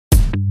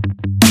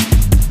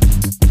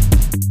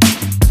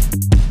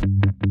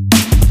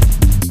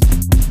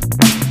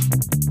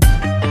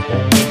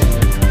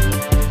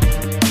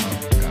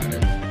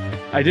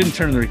I didn't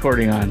turn the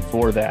recording on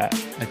for that.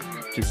 I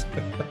just.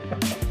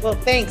 Well,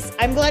 thanks.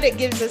 I'm glad it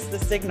gives us the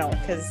signal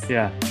because.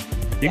 Yeah.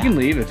 You can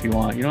leave if you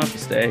want. You don't have to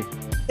stay.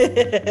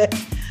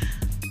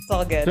 It's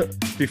all good. So,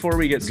 before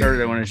we get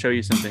started, I want to show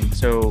you something.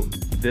 So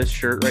this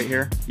shirt right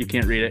here, you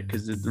can't read it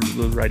because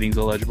the writing's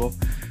illegible.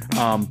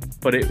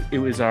 But it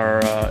was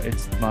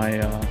it's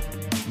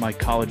my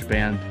college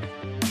band.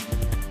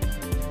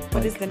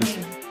 What is the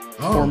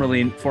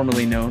name?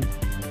 Formerly known.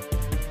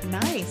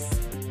 Nice.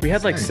 We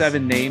had like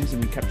 7 names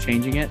and we kept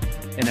changing it.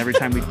 And every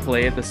time we'd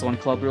play at this one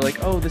club, we were like,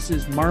 oh, this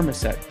is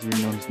Marmoset. Because we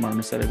were known as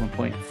Marmoset at one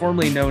point.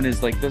 Formerly known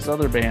as like this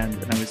other band.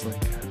 And I was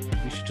like,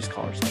 we should just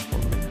call ourselves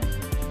Formerly Known.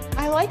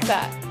 I like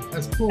that.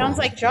 That's cool. Sounds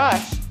like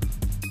Josh.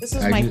 This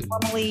is my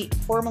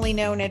formerly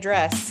known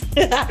address.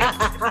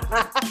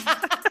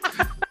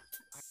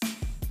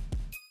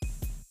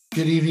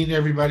 Good evening,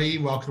 everybody.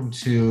 Welcome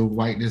to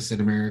Whiteness in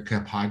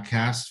America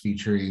podcast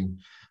featuring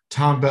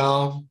Tom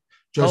Bell,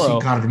 Josie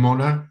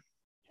Carmona.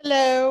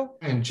 Hello.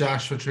 And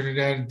Joshua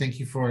Trinidad. And thank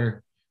you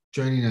for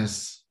joining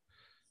us.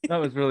 That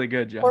was really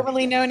good, Josh.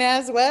 Formerly known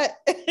as what?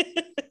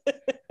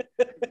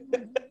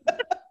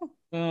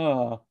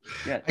 Oh,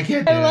 yeah.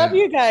 I love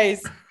you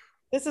guys.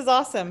 This is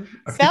awesome.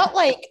 Felt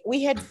like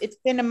it's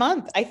been a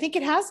month. I think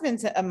it has been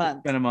a month.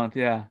 It's been a month,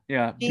 yeah.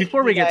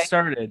 Before we get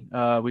started,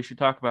 we should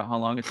talk about how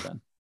long it's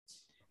been.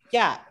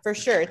 Yeah, for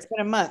sure. It's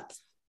been a month.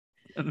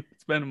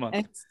 It's been a month.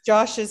 And it's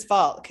Josh's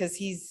fault because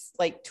he's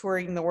like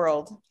touring the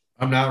world.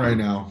 I'm not right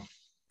now.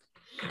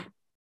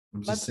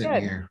 I'm just That's sitting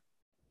good. here,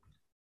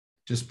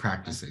 just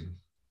practicing.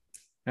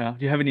 Yeah.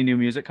 Do you have any new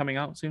music coming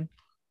out soon?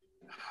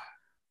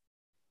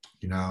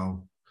 You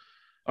know,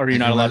 Or are you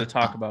not allowed to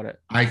talk about it?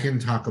 I can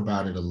talk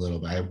about it a little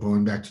bit. I'm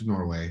going back to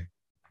Norway.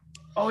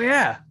 Oh,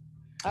 yeah.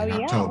 In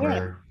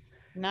October.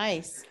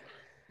 Nice.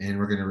 And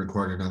we're going to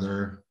record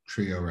another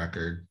trio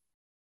record.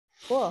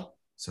 Cool.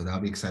 So that'll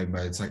be exciting,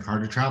 but it's like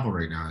hard to travel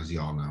right now, as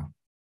you all know.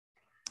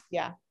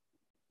 Yeah.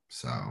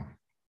 So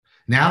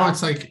now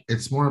it's like,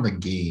 it's more of a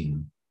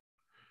game.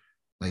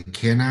 Like,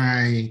 can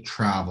I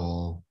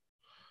travel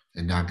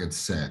and not get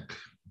sick?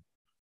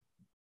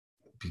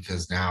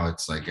 Because now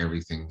it's like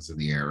everything's in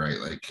the air, right?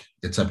 Like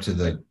it's up to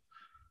the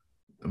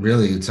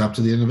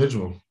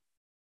individual.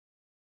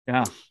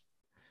 Yeah.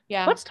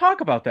 Yeah. Let's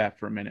talk about that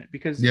for a minute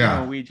because you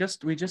know, we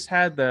just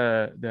had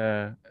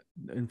the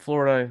in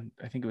Florida,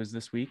 I think it was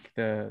this week,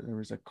 there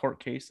was a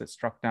court case that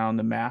struck down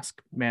the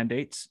mask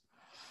mandates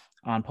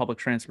on public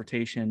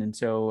transportation. And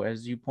so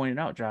as you pointed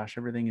out, Josh,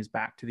 everything is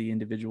back to the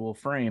individual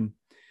frame,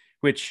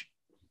 which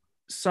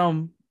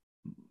some,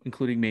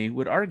 including me,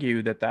 would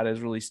argue that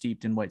is really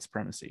steeped in white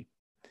supremacy.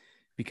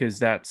 Because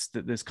that's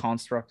this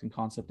construct and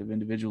concept of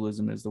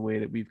individualism is the way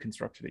that we've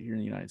constructed it here in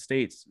the United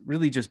States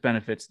really just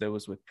benefits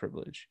those with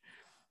privilege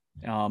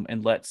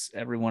and lets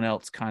everyone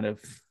else kind of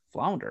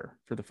flounder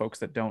for the folks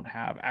that don't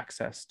have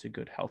access to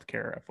good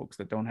healthcare, folks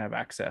that don't have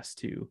access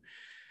to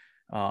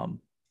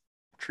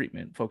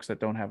treatment, folks that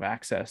don't have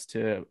access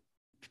to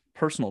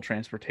personal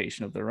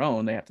transportation of their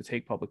own. They have to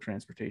take public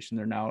transportation.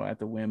 They're now at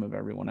the whim of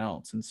everyone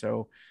else. And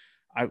so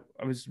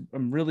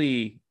I'm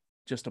really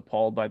just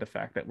appalled by the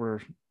fact that we're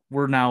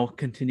now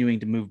continuing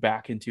to move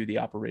back into the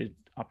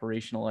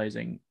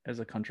operationalizing as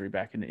a country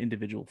back in the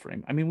individual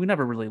frame. I mean, we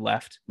never really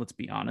left, let's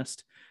be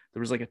honest.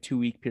 There was like a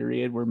 2-week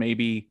period where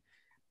maybe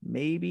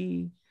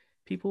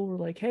people were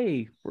like,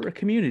 hey, we're a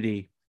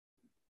community.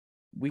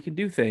 We can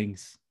do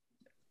things.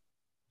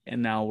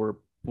 And now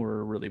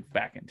we're really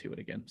back into it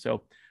again.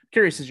 So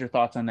curious as your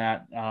thoughts on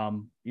that,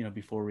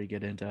 before we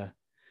get into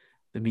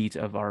the meat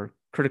of our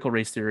critical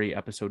race theory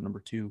episode number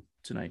 2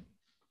 tonight.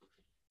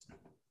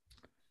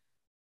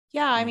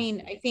 Yeah, I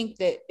mean, I think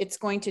that it's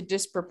going to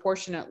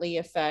disproportionately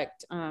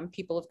affect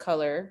people of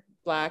color,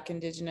 Black,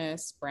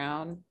 Indigenous,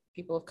 Brown,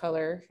 people of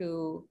color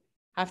who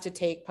have to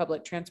take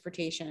public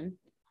transportation,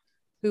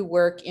 who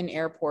work in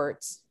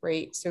airports,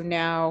 right? So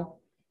now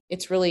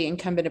it's really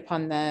incumbent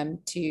upon them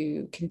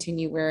to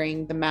continue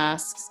wearing the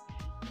masks.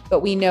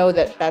 But we know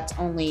that that's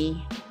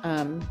only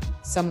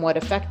somewhat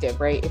effective,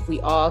 right? If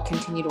we all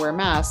continue to wear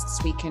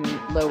masks, we can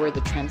lower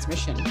the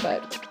transmission,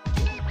 but...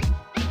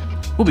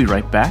 We'll be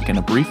right back in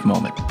a brief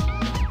moment.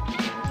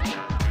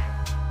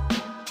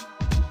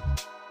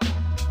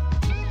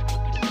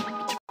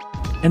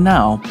 And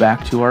now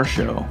back to our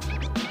show.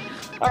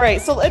 All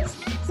right, so let's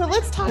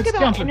talk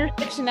about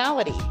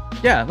intersectionality.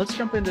 Yeah, let's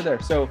jump into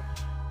there. So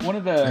one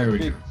of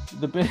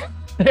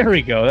There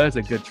we go. That's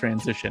a good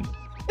transition.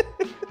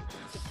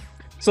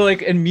 So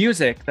like in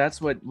music,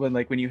 that's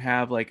when you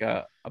have like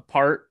a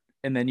part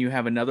and then you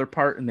have another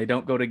part and they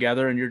don't go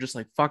together and you're just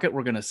like, fuck it,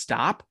 we're gonna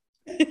stop.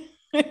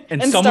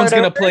 And someone's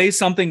going to play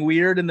something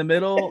weird in the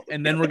middle,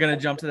 and then we're going to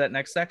jump to that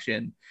next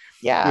section.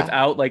 Yeah.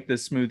 Without like the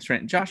smooth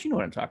trend. Josh, you know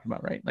what I'm talking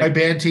about, right? Like, my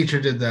band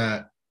teacher did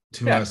that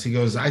to us. He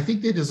goes, I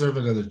think they deserve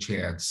another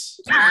chance.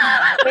 And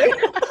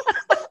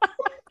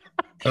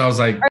I was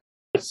like,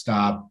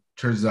 stop.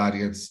 Turns the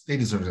audience. They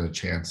deserve another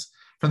chance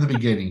from the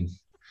beginning.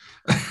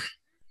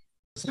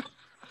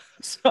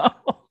 So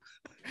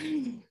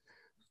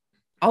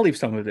I'll leave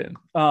some of it in.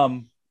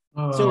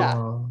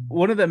 Oh.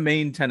 One of the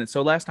main tenets.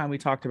 So last time we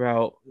talked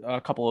about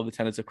a couple of the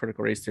tenets of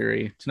critical race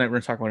theory. Tonight we're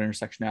going to talk about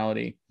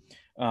intersectionality,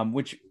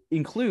 which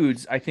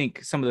includes, I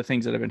think, some of the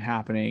things that have been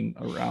happening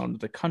around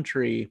the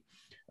country.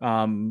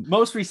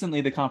 Most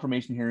recently, the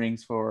confirmation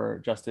hearings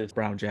for Justice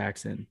Brown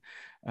Jackson,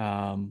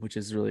 which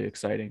is really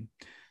exciting.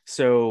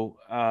 So,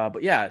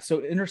 but yeah,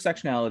 so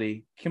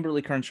intersectionality.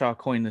 Kimberly Crenshaw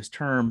coined this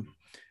term.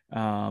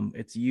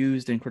 It's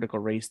used in critical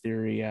race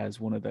theory as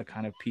one of the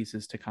kind of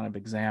pieces to kind of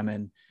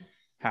examine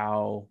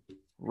how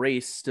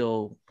race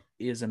still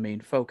is a main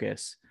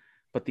focus,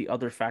 but the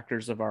other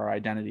factors of our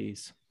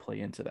identities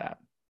play into that.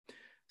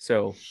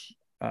 So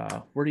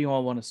where do you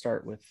all want to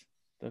start with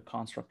the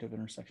construct of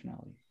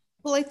intersectionality?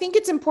 Well, I think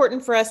it's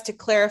important for us to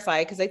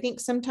clarify, because I think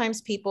sometimes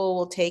people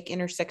will take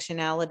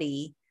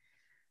intersectionality,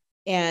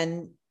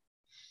 and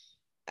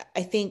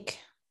I think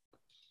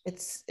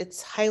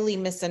it's highly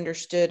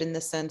misunderstood in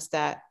the sense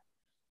that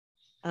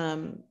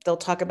they'll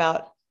talk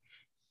about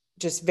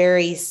just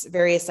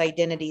various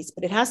identities,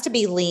 but it has to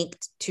be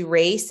linked to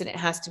race, and it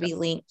has to be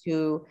linked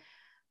to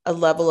a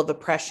level of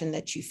oppression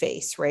that you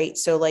face, right?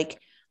 So like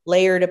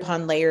layered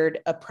upon layered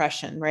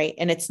oppression, right?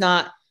 And it's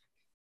not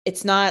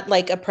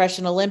like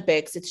oppression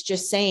Olympics. It's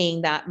just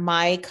saying that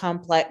my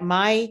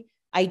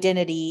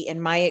identity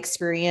and my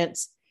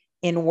experience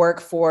in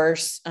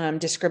workforce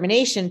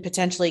discrimination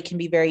potentially can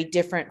be very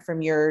different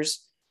from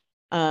yours,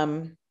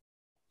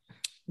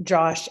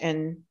 Josh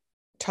and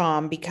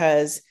Tom,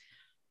 because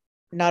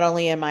not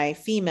only am I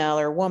female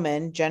or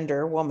woman,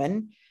 gender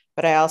woman,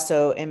 but I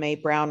also am a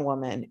brown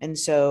woman. And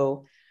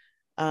so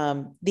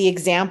the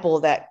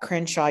example that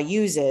Crenshaw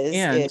uses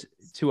is,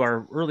 to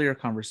our earlier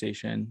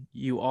conversation,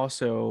 you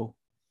also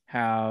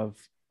have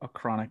a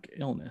chronic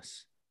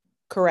illness.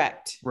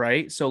 Correct.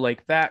 Right? So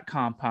like that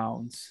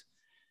compounds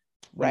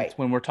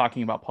when we're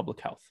talking about public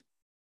health,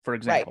 for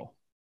example.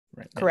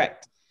 Right.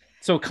 Correct.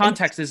 So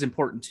context is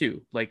important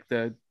too, like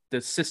the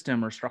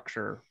system or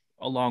structure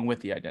along with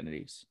the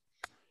identities.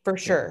 For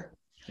sure.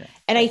 Yeah.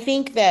 And I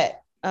think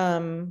that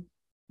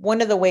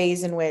one of the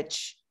ways in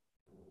which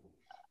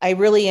I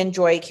really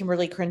enjoy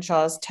Kimberly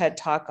Crenshaw's TED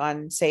Talk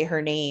on Say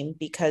Her Name,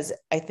 because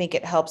I think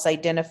it helps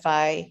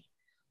identify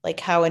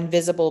like how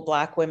invisible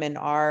Black women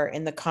are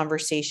in the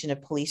conversation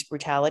of police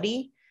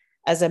brutality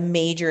as a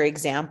major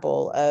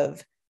example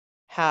of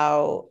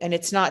how, and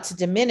it's not to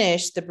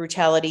diminish the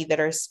brutality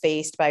that is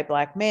faced by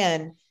Black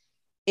men.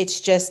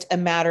 It's just a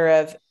matter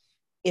of,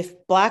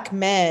 if Black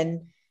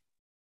men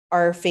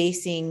are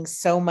facing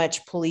so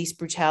much police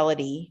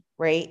brutality,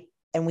 right?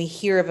 And we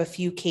hear of a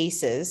few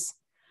cases,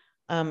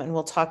 and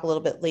we'll talk a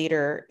little bit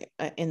later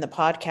in the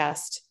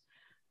podcast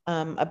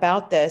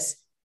about this.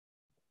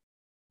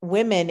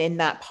 Women in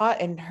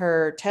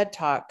her TED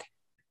Talk,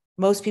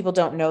 most people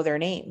don't know their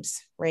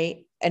names,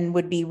 right? And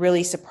would be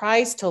really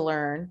surprised to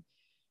learn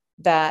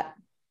that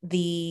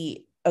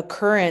the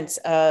occurrence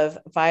of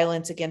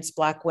violence against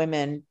Black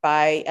women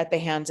at the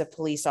hands of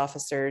police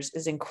officers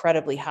is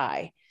incredibly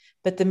high,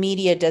 but the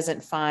media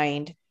doesn't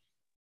find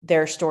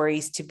their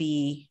stories to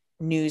be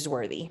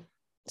newsworthy.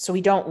 So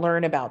we don't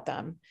learn about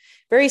them.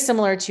 Very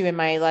similar to in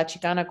my La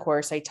Chicana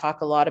course, I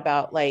talk a lot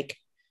about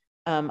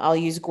I'll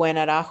use Gwen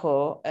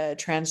Arajo, a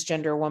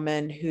transgender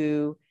woman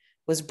who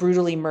was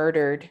brutally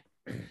murdered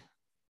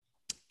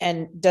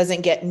and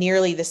doesn't get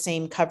nearly the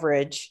same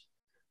coverage,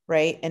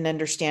 right? And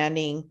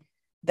understanding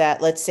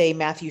that, let's say,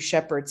 Matthew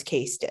Shepard's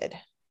case did,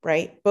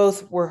 right?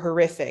 Both were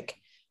horrific,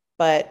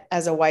 but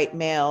as a white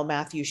male,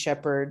 Matthew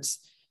Shepard's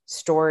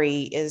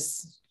story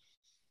is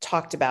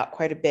talked about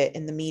quite a bit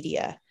in the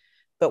media,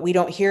 but we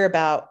don't hear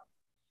about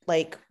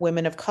like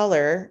women of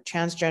color,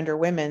 transgender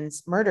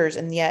women's murders,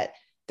 and yet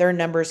their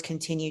numbers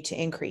continue to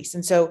increase.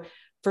 And so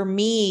for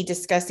me,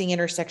 discussing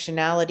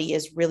intersectionality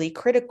is really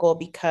critical,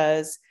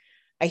 because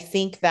I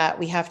think that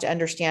we have to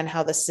understand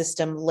how the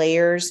system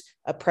layers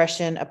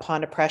oppression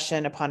upon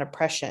oppression upon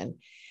oppression.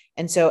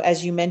 And so,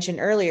 as you mentioned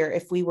earlier,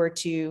 if we were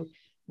to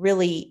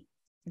really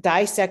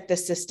dissect the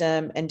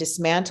system and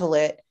dismantle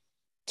it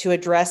to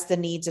address the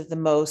needs of the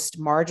most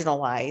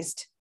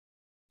marginalized,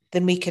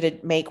 then we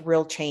could make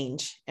real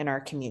change in our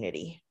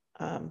community.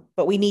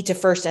 But we need to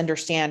first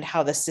understand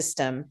how the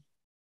system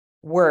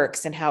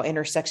works and how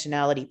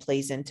intersectionality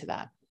plays into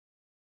that.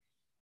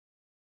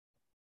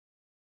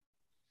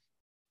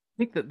 I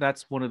think that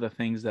that's one of the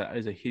things that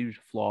is a huge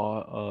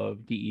flaw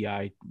of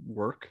DEI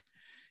work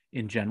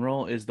in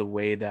general, is the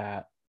way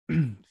that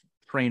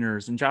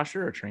trainers, and Josh,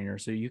 you're a trainer,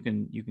 so you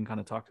can kind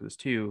of talk to this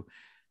too.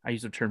 I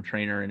use the term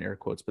trainer in air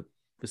quotes, but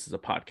this is a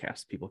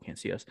podcast. People can't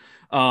see us.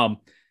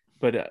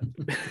 But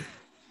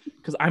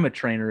because I'm a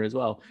trainer as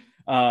well.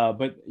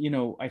 But,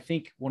 I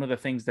think one of the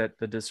things that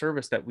the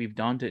disservice that we've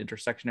done to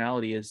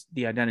intersectionality is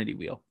the identity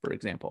wheel, for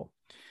example,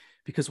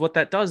 because what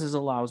that does is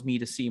allows me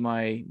to see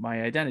my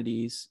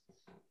identities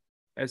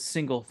as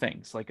single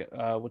things. Like,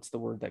 what's the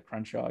word that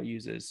Crenshaw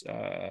uses?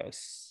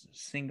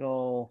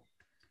 Single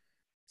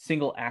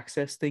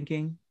access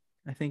thinking,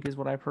 I think, is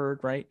what I've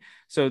heard, right?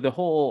 So the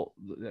whole,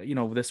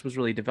 this was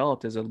really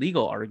developed as a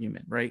legal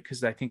argument, right?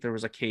 Because I think there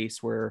was a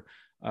case where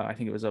I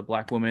think it was a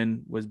Black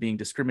woman was being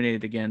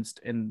discriminated against,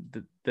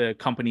 and the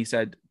company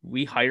said,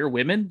 we hire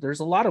women. There's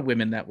a lot of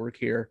women that work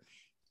here,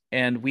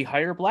 and we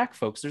hire Black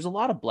folks. There's a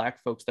lot of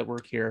Black folks that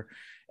work here.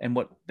 And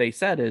what they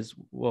said is,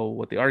 well,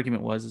 what the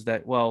argument was is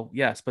that, well,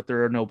 yes, but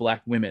there are no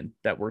Black women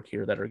that work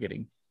here that are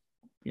getting,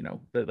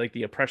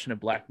 the oppression of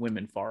Black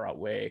women far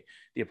outweigh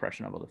the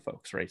oppression of other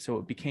folks, right? So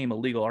it became a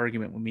legal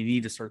argument when we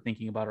need to start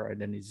thinking about our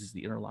identities as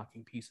the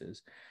interlocking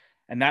pieces.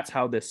 And that's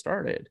how this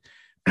started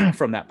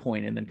from that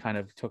point, and then kind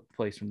of took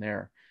place from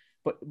there.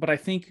 But I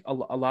think a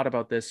lot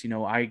about this,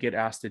 I get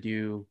asked to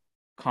do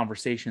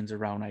conversations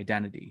around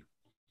identity,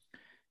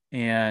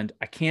 and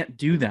I can't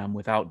do them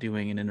without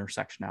doing an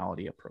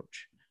intersectionality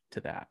approach to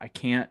that. I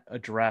can't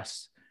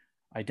address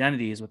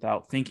identities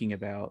without thinking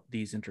about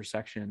these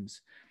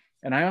intersections.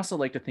 And I also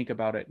like to think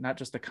about it, not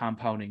just the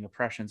compounding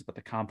oppressions, but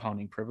the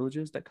compounding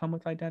privileges that come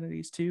with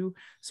identities too.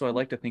 So I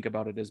like to think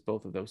about it as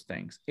both of those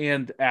things,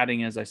 and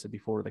adding, as I said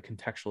before, the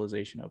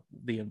contextualization of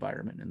the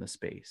environment and the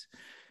space,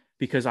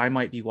 because I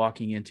might be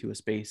walking into a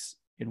space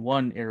in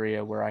one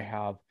area where I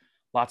have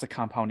lots of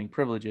compounding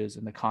privileges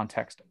and the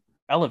context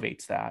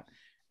elevates that.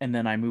 And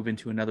then I move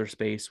into another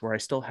space where I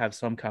still have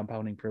some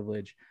compounding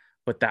privilege,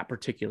 but that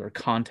particular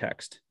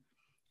context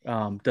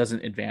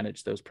doesn't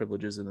advantage those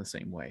privileges in the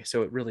same way.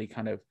 So it really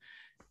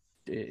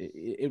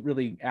it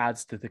really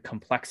adds to the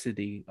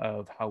complexity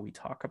of how we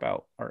talk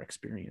about our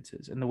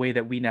experiences and the way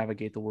that we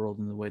navigate the world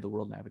and the way the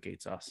world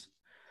navigates us.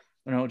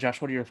 I don't know,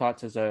 Josh, what are your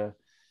thoughts as a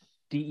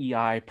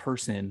DEI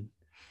person,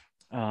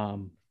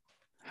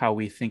 how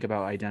we think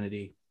about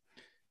identity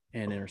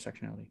and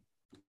intersectionality?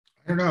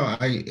 I don't know.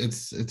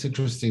 It's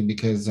interesting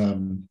because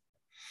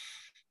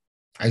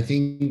I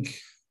think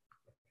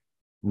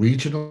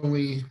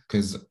regionally,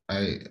 because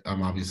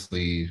I'm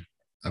obviously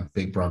a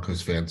big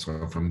Broncos fan, so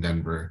I'm from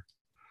Denver.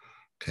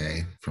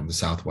 Okay, from the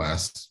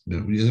Southwest.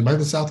 Is it by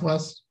the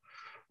Southwest?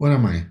 What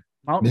am I?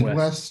 Mountain Midwest?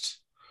 West.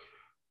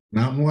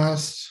 Mountain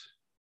West?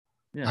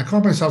 Yeah. I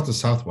call myself the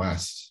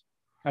Southwest.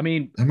 I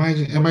mean, am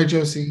I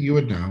Josie? You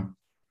would know.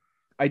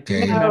 I do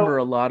remember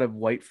a lot of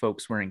white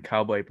folks wearing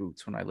cowboy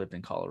boots when I lived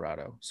in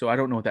Colorado. So I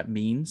don't know what that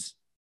means,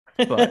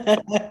 but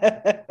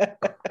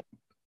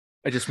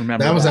I just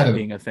remember that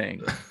being a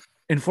thing.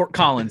 In Fort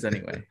Collins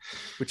anyway,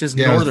 which is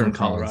northern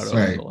Colorado,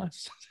 right.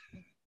 Nonetheless.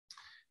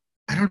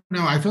 I don't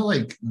know. I feel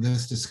like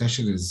this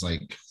discussion is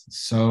like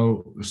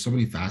so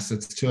many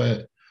facets to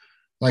it.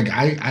 Like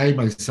I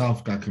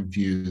myself got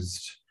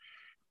confused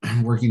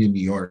working in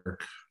New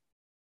York,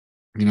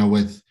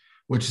 with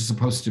which is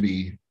supposed to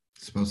be,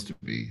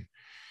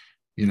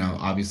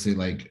 obviously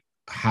like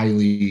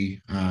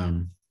highly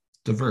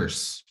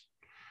diverse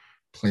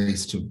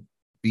place to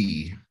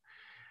be.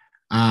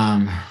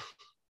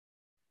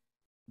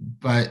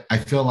 But I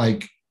feel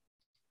like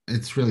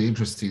it's really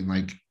interesting.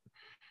 Like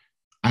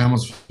I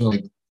almost feel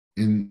like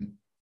and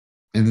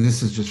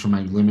this is just from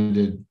my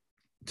limited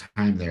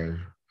time there,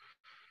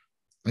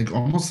 like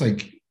almost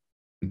like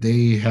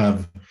they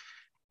have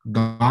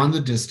gone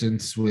the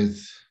distance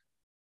with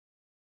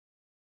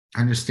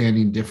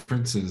understanding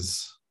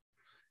differences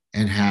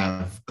and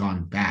have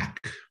gone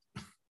back.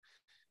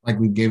 Like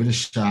we gave it a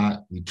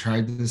shot, we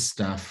tried this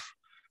stuff,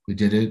 we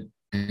did it,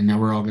 and now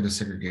we're all going to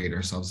segregate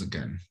ourselves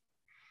again.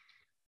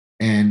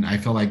 And I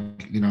feel like,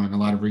 in a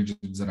lot of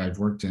regions that I've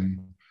worked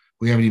in,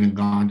 we haven't even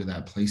gone to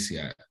that place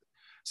yet.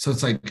 So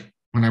it's like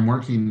when I'm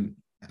working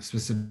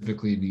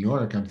specifically in New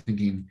York, I'm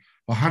thinking,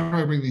 well, how do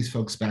I bring these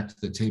folks back to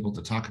the table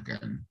to talk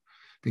again?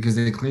 Because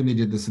they claim they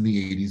did this in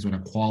the 80s when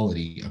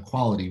equality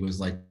was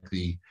like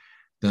the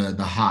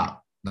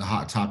hot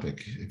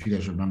topic. If you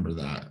guys remember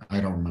that. I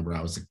don't remember.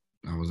 I wasn't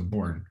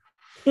born.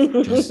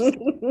 Just,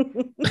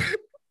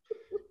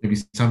 maybe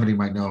somebody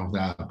might know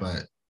that,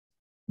 but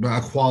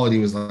equality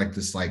was like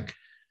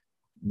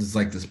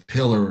this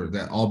pillar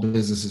that all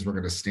businesses were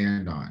going to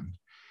stand on.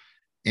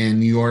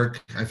 And New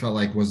York, I felt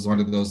like, was one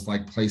of those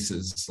like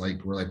places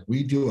like we're like,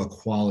 we do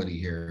equality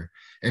here.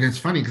 And it's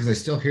funny because I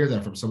still hear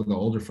that from some of the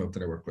older folk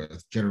that I work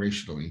with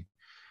generationally.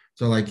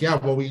 So like, yeah,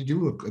 well, we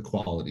do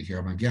equality here.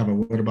 I'm like, yeah, but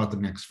what about the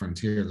next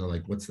frontier? They're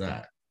like, what's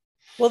that?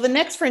 Well, the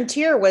next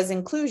frontier was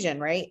inclusion,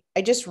 right?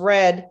 I just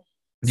read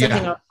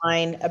something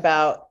online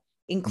about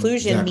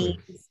inclusion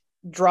means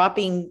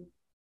dropping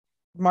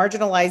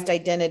marginalized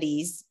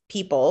identities,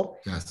 people,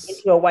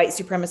 into a white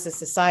supremacist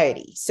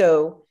society.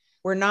 So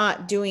we're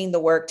not doing the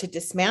work to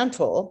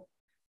dismantle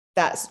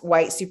that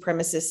white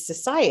supremacist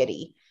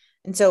society.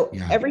 And so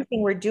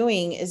everything we're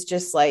doing is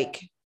just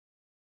like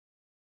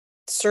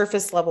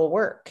surface level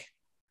work.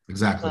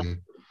 Exactly.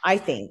 I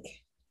think.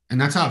 And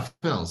that's how it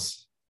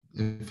feels.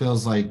 It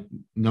feels like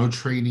no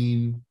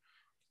training.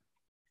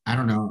 I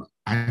don't know.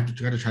 I have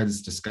to try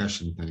this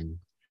discussion thing.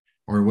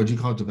 Or what do you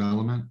call it?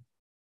 Development?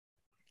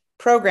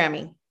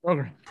 Programming.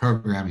 I'm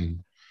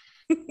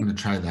going to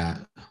try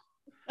that.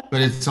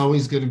 But it's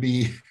always going to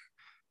be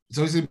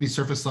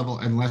surface level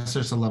unless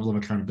there's a level of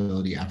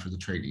accountability after the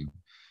training.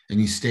 And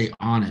you stay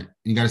on it.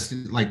 You got to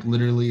like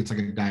literally, it's like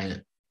a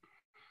diet.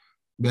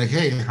 Be like,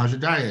 hey, how's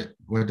your diet?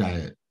 What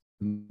diet?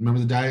 Remember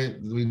the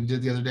diet we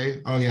did the other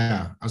day? Oh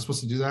yeah, I was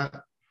supposed to do that.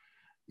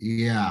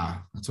 Yeah,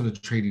 that's what a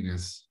training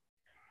is.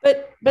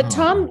 But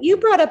Tom, you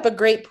brought up a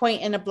great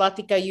point in a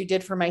plática you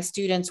did for my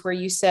students where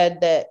you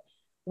said that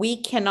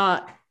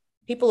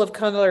people of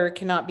color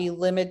cannot be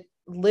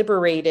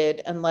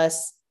liberated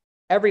unless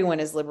everyone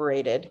is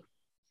liberated.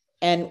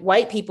 And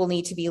white people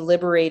need to be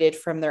liberated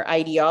from their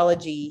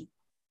ideology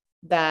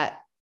that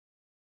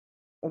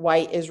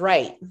white is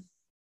right?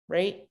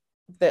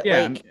 That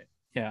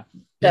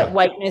that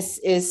whiteness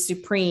is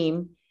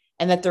supreme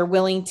and that they're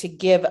willing to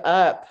give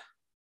up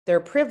their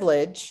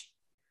privilege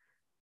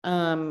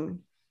in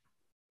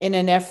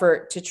an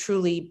effort to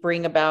truly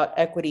bring about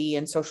equity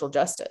and social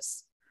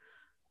justice.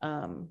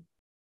 I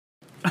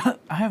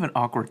have an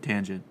awkward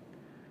tangent.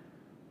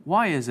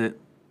 Why is it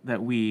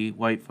that we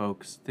white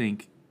folks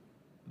think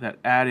that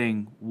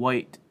adding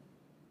white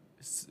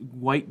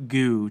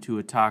goo to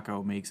a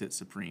taco makes it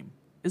supreme?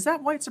 Is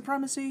that white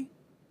supremacy?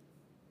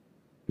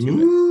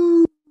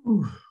 Ooh.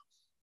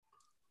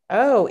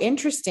 Oh,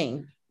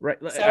 interesting. Right.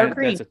 That's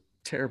a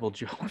terrible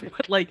joke.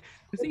 But like,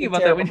 thinking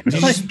about that when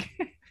you're like,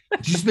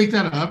 did you just make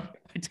that up?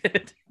 I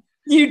did.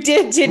 You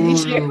did,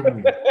 didn't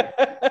you?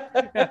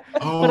 Yeah.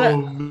 Oh,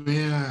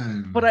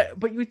 man.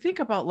 But you think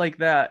about like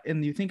that,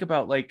 and you think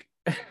about like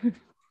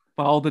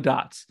all the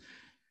dots.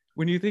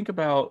 When you think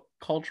about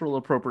cultural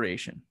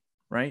appropriation,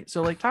 right?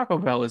 So like Taco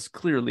Bell is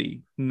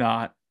clearly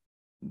not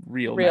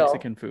real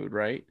Mexican food,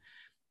 right?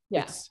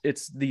 Yes.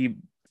 It's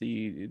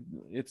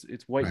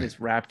whiteness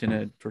wrapped in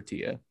a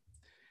tortilla.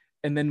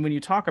 And then when you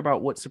talk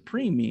about what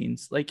supreme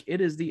means, like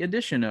it is the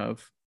addition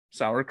of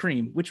sour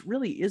cream, which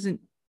really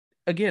isn't,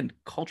 again,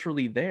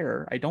 culturally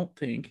there, I don't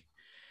think.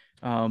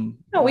 No,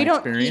 we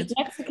don't eat,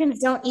 Mexicans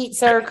don't eat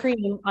sour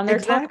cream on their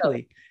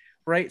tacos.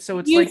 Right. So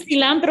it's like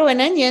cilantro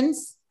and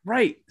onions.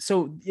 Right.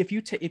 So if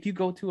you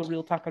go to a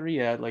real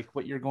taqueria, like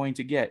what you're going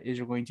to get is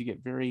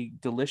very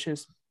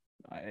delicious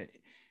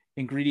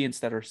ingredients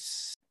that are,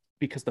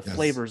 because the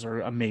flavors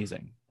are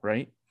amazing,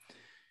 right?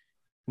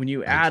 When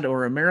you add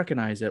or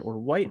Americanize it or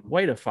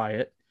whiteify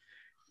it,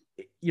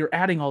 you're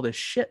adding all this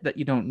shit that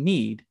you don't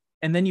need.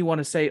 And then you want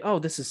to say, oh,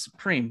 this is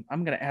supreme.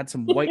 I'm going to add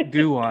some white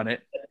goo on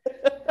it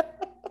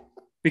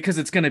because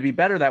it's going to be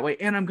better that way.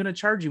 And I'm going to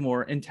charge you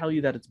more and tell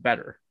you that it's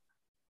better.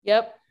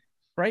 Yep.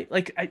 Right.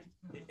 Like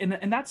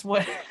and that's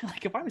what,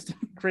 like, if I was to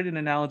create an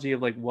analogy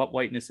of like what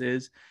whiteness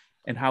is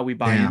and how we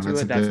buy into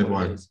it, that's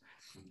what it is.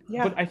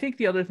 Yeah. But I think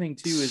the other thing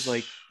too is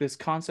like this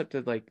concept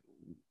of like,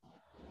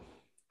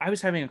 I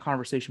was having a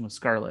conversation with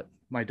Scarlett,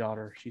 my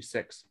daughter. She's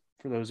 6.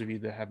 For those of you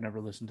that have never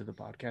listened to the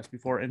podcast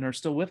before and are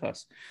still with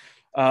us.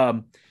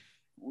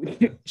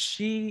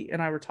 She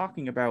and I were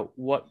talking about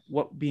what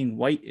being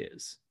white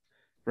is,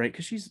 right?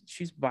 Because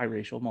she's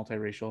biracial,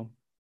 multiracial.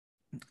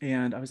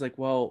 And I was like,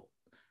 well,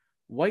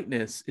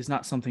 whiteness is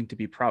not something to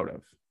be proud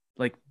of.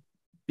 Like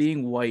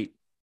being white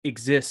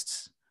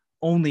exists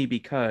only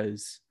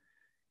because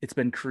it's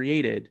been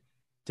created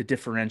to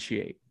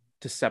differentiate,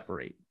 to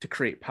separate, to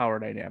create power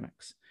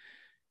dynamics.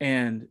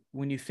 And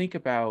when you think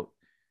about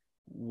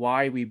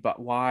why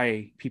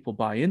people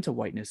buy into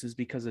whiteness is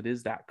because it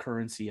is that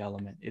currency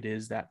element. It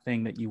is that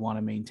thing that you want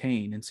to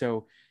maintain. And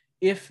so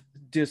if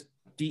just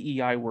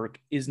DEI work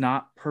is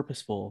not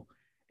purposeful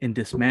in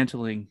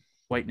dismantling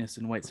whiteness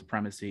and white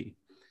supremacy,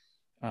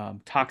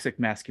 toxic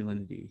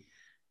masculinity,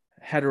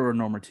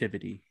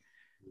 heteronormativity,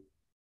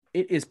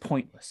 it is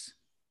pointless.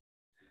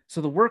 So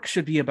the work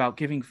should be about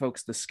giving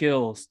folks the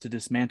skills to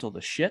dismantle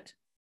the shit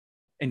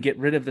and get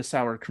rid of the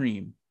sour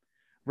cream,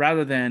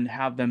 rather than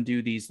have them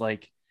do these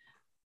like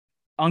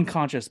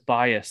unconscious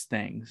bias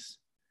things,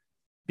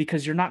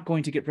 because you're not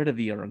going to get rid of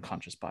the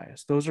unconscious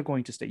bias. Those are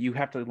going to stay. You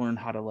have to learn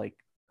how to like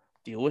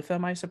deal with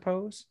them, I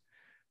suppose,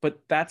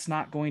 but that's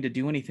not going to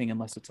do anything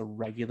unless it's a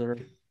regular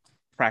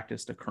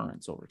practiced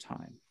occurrence over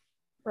time.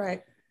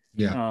 Right.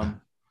 Yeah.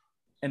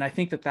 And I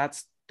think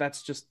that's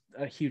just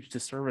a huge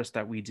disservice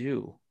that we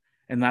do.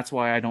 And that's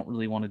why I don't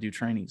really want to do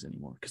trainings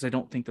anymore, because I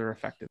don't think they're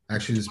effective.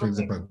 Actually, this brings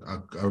up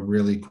a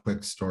really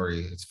quick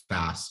story. It's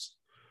fast.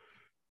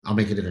 I'll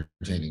make it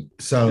entertaining.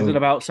 So is it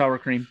about sour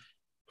cream?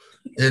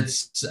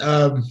 It's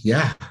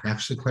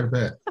actually quite a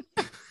bit.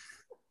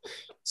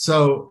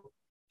 So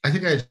I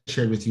think I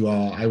shared with you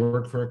all, I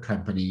work for a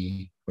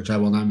company, which I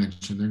will not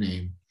mention their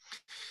name.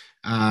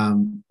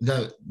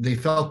 They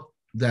felt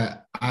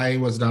that I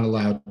was not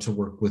allowed to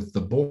work with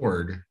the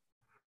board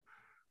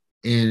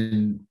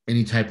in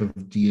any type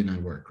of D&I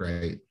work,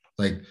 right?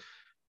 Like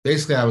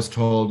basically I was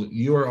told,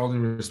 you are only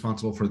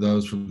responsible for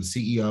those from the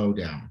CEO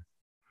down,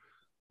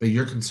 but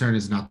your concern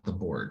is not the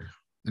board.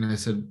 And I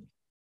said,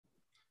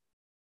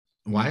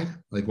 why?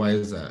 Like, why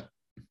is that?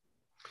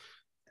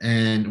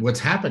 And what's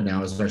happened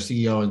now is our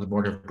CEO and the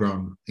board have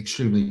grown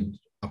extremely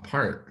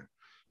apart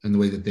in the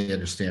way that they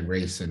understand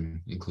race and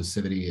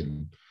inclusivity.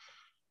 And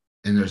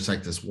there's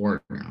like this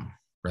war now,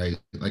 right?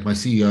 Like my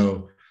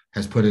CEO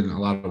has put in a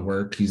lot of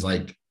work. He's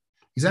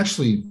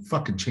actually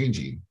fucking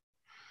changing.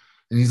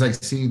 And he's like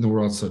seeing the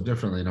world so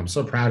differently. And I'm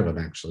so proud of him,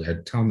 actually. I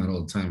tell him that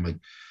all the time. Like,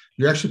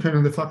 you're actually putting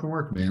in the fucking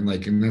work, man.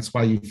 Like, and that's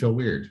why you feel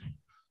weird,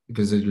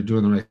 because you're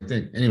doing the right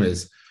thing.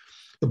 Anyways,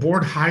 the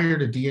board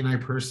hired a D&I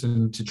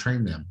person to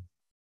train them.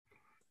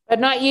 But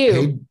not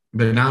you.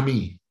 But not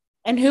me.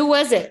 And who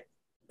was it?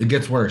 It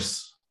gets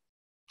worse.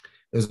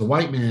 It was a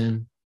white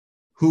man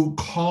who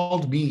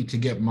called me to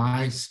get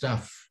my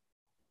stuff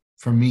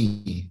from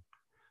me,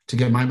 to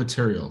get my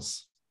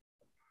materials.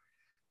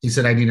 He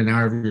said, I need an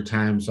hour of your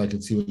time so I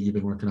can see what you've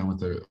been working on with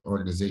the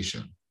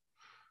organization.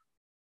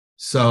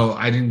 So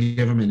I didn't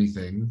give him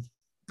anything.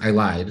 I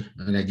lied,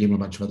 and I gave him a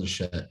bunch of other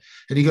shit.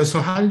 And he goes, so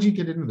how did you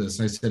get into this?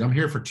 And I said, I'm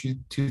here for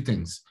two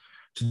things,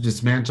 to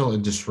dismantle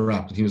and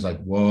disrupt. And he was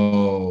like,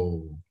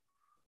 whoa,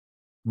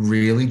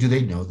 really? Do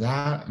they know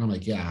that? And I'm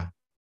like, yeah.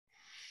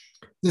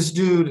 This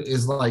dude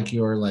is like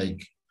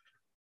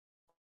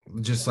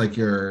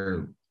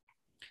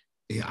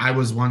I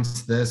was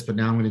once this, but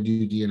now I'm going to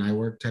do D&I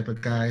work type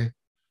of guy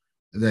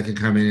that can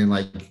come in and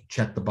like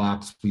check the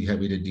box. We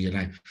did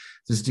D&I.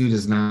 This dude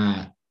is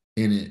not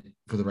in it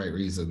for the right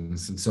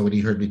reasons. And so when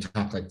he heard me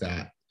talk like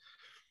that,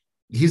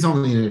 he's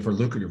only in it for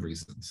lucrative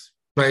reasons.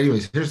 But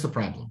anyways, here's the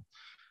problem.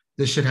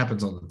 This shit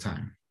happens all the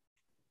time.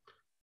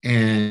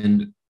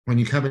 And when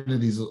you come into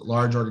these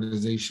large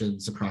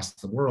organizations across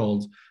the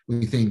world,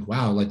 we think,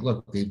 wow, like,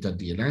 look, they've done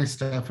D&I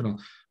stuff and all,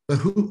 but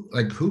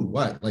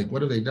what? Like,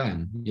 what have they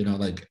done? You know,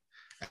 like,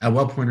 at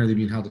what point are they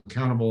being held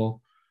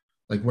accountable?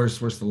 Like, where's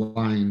the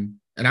line?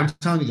 And I'm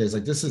telling you guys,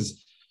 like, this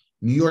is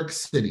New York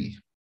City,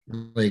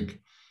 like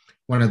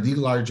one of the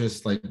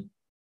largest like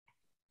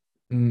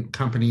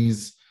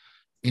companies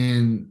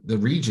in the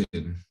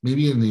region,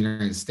 maybe in the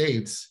United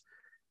States,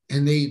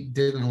 and they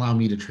didn't allow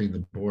me to train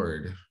the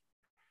board.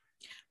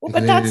 Well,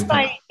 but that's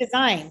by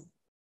design.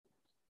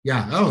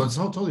 Yeah. Oh, it's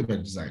all totally by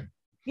design.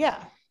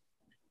 Yeah.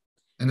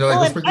 And they're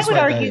like, I would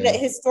argue that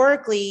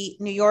historically,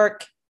 New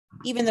York,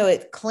 even though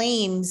it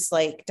claims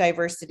like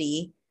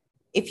diversity,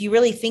 if you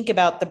really think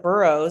about the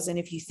boroughs and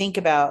if you think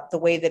about the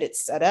way that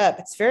it's set up,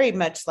 it's very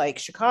much like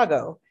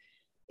Chicago.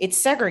 It's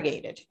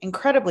segregated,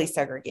 incredibly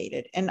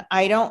segregated. And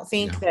I don't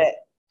think that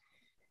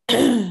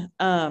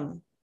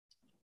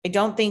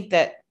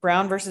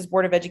Brown versus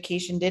Board of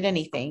Education did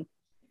anything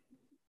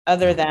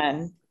other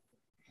than,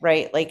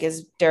 right, like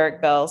as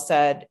Derek Bell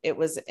said, it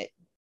was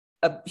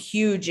a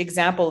huge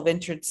example of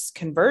interest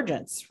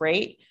convergence,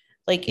 right?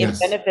 Like it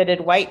benefited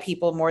white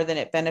people more than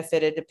it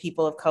benefited the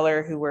people of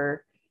color who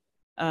were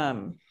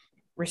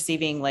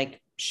receiving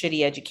like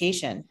shitty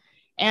education.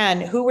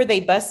 And who were they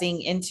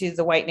busing into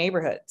the white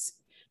neighborhoods,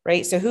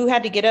 right? So who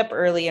had to get up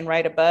early and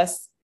ride a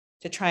bus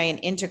to try and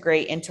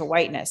integrate into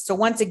whiteness? So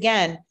once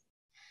again,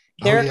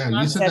 their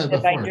concept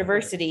of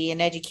diversity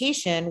in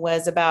education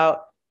was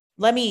about,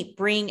 let me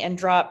bring and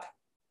drop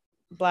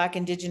Black,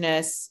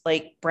 Indigenous,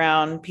 like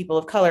brown people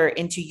of color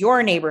into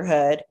your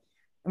neighborhood.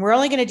 And we're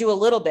only going to do a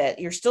little bit.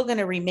 You're still going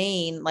to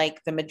remain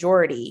like the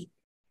majority,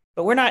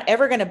 but we're not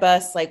ever going to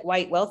bust like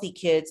white wealthy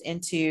kids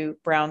into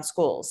brown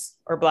schools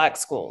or Black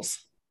schools.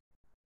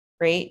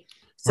 Right.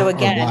 So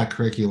again, or Black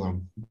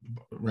curriculum.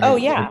 Right? Oh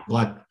yeah.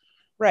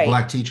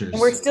 Black teachers.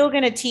 And we're still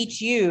going to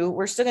teach you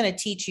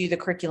the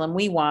curriculum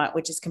we want,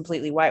 which is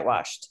completely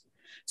whitewashed.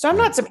 So I'm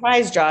not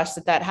surprised, Josh,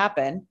 that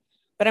happened,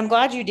 but I'm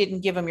glad you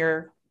didn't give them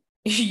your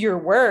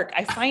work.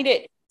 I find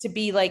it to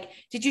be like,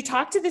 did you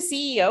talk to the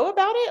CEO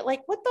about it?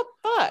 Like, what the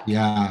fuck?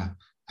 Yeah.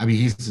 I mean,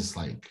 he's just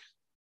like,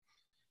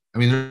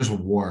 there's a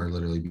war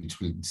literally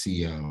between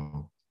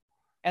CEO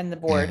and the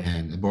board.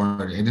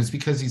 And it's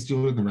because he's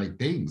doing the right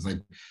things. Like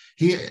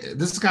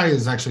this guy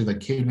is actually like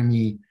came to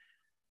me,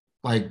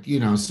 like, you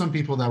know, some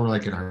people that were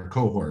like in our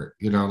cohort,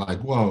 you know, like,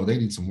 whoa, they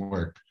need some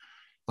work,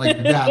 like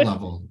that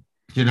level,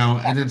 you know,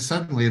 and then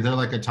suddenly they're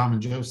like a Tom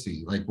and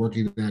Josie, like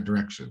working in that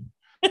direction.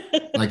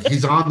 Like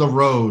he's on the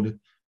road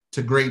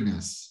to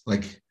greatness.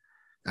 Like,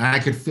 and I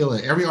could feel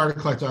it. Every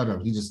article I thought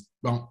of, he just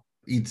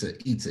eats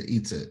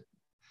it.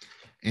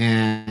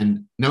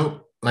 And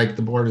nope, like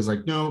the board is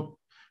like, no,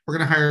 we're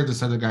going to hire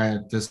this other guy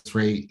at this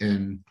rate.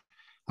 And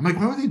I'm like,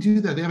 why would they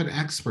do that? They have an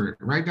expert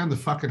right down the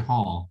fucking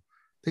hall.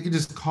 They can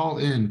just call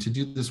in to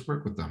do this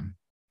work with them.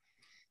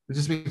 It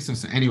just makes no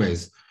sense.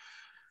 Anyways,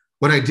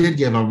 what I did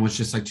give him was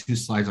just like 2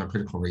 slides on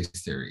critical race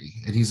theory.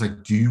 And he's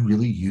like, do you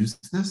really use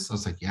this? I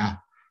was like, yeah.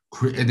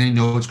 And they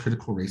know it's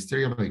critical race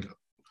theory. I'm like,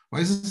 why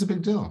is this a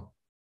big deal?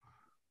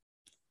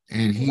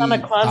 And I'm a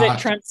closet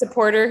Trump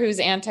supporter who's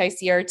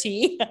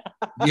anti-CRT.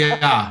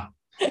 Yeah.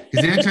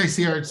 He's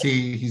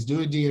anti-CRT. He's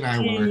doing D&I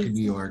work in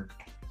New York.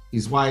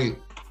 He's white.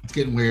 It's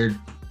getting weird.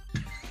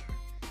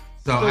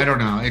 So I don't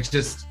know. It's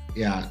just,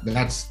 yeah,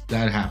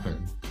 that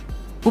happened.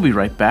 We'll be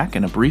right back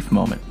in a brief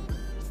moment.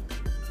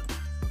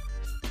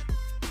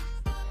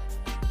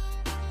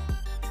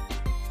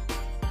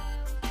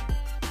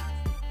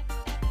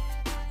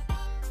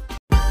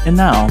 And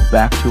now,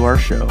 back to our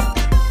show.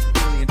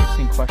 Really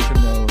interesting question,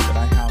 though, that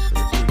I have for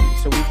this review.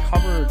 So we've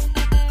covered,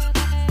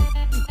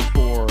 I think,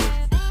 4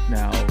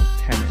 now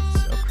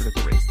tenets of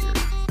critical race theory.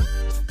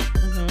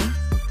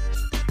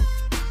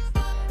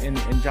 Mm-hmm.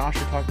 And Josh,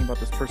 you're talking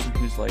about this person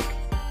who's like,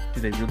 do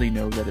they really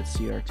know that it's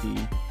CRT?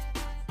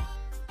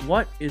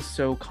 What is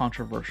so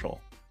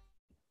controversial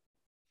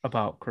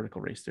about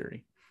critical race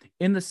theory?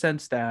 In the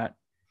sense that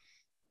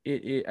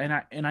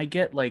I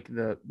get like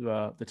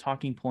the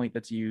talking point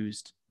that's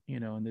used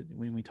and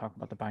when we talk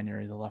about the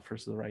binary, the left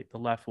versus the right, the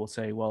left will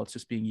say, well, it's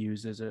just being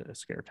used as a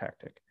scare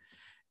tactic.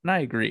 And I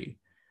agree.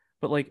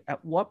 But like,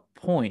 at what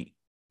point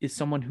is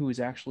someone who is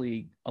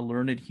actually a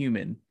learned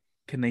human,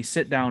 can they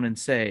sit down and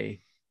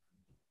say,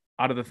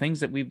 out of the things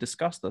that we've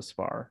discussed thus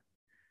far,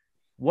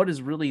 what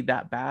is really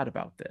that bad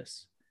about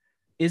this?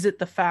 Is it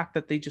the fact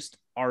that they just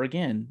are,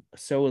 again,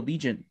 so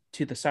allegiant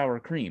to the sour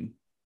cream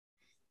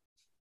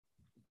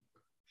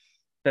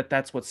that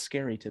that's what's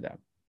scary to them?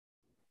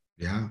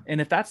 Yeah. And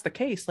if that's the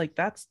case, like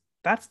that's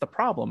the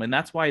problem. And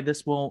that's why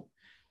this will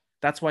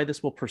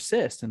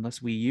persist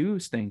unless we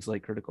use things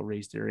like critical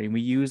race theory and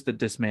we use the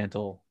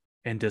dismantle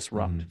and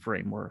disrupt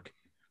framework,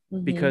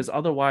 because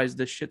otherwise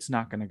this shit's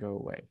not going to go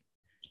away.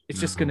 It's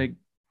just going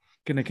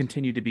to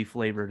continue to be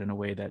flavored in a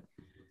way that,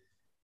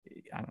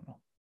 I don't know.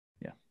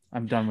 Yeah.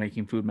 I'm done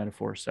making food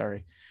metaphors.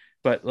 Sorry.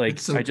 But like,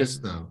 so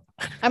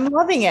I'm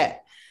loving it,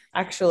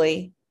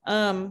 actually.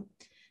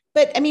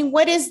 But I mean,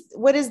 what is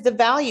the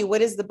value?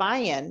 What is the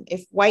buy-in?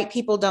 If white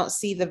people don't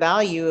see the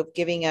value of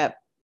giving up,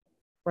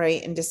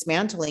 right, and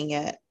dismantling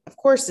it, of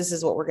course, this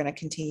is what we're going to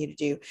continue to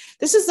do.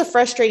 This is the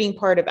frustrating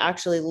part of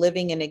actually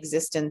living an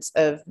existence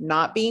of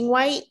not being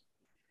white,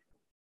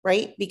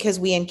 right? Because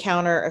we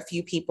encounter a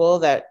few people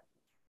that,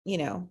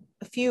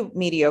 a few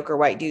mediocre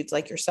white dudes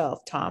like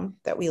yourself, Tom,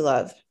 that we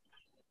love.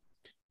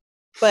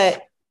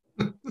 But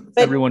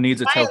everyone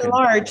needs a token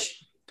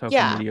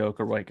yeah,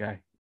 mediocre white guy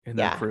in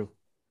their crew.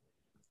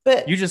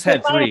 But you just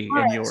had 3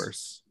 in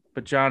yours,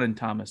 but John and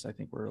Thomas, I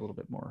think, were a little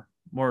bit more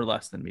or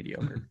less than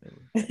mediocre.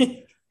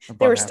 They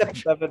were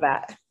steps above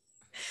that.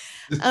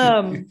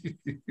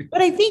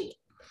 But I think,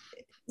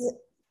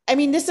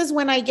 this is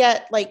when I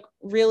get like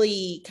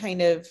really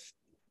kind of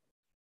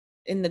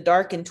in the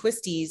dark and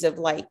twisties of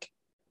like,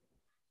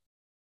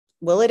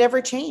 will it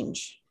ever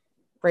change?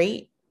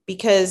 Right?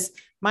 Because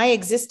my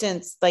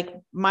existence, like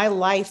my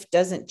life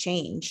doesn't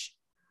change.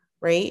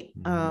 Right?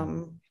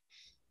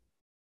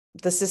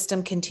 The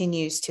system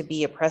continues to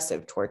be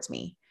oppressive towards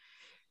me.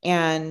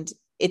 And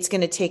it's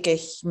going to take a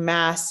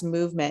mass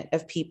movement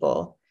of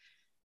people.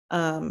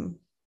 And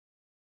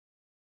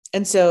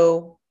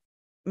so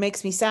it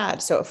makes me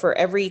sad. So for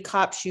every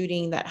cop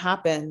shooting that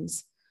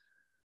happens,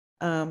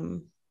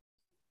 the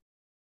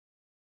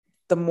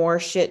more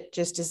shit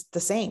just is the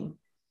same.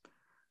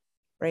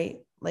 Right?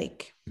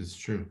 Like, it's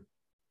true.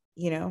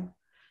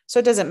 So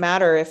it doesn't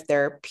matter if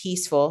they're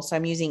peaceful. So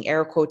I'm using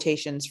air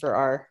quotations for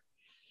our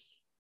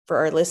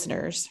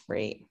listeners,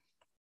 right?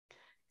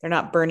 They're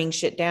not burning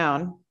shit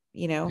down,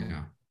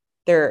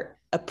 They're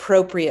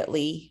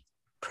appropriately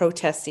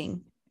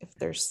protesting, if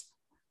there's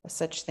a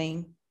such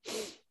thing.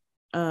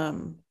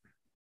 What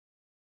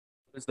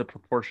is the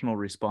proportional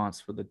response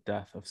for the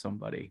death of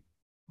somebody?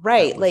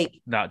 Right.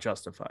 Like, not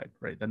justified,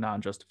 right? The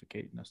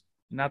non-justification,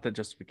 not the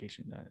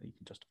justification that you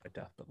can justify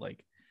death, but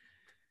like,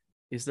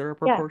 is there a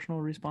proportional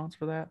response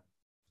for that?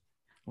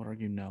 What are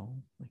no?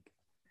 Like,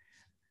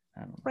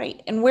 I don't know.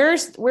 Right. And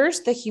where's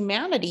the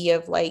humanity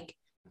of like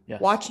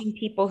watching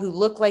people who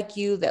look like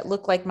you, that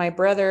look like my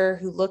brother,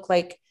 who look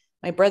like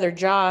my brother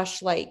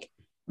Josh, like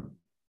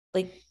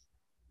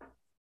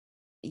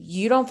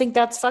you don't think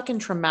that's fucking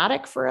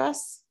traumatic for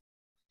us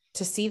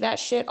to see that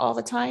shit all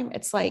the time?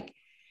 It's like,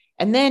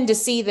 and then to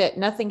see that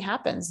nothing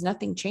happens,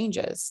 nothing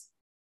changes.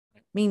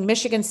 I mean,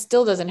 Michigan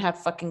still doesn't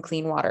have fucking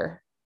clean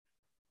water.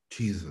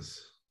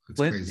 Jesus. That's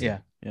Flint, crazy.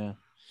 Yeah.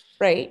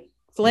 Right.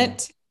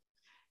 Flint.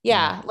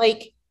 Yeah.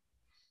 Like,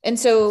 and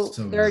so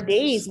there are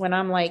days when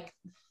I'm like,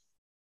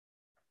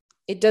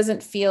 it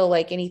doesn't feel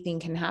like anything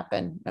can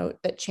happen,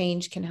 that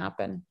change can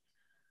happen.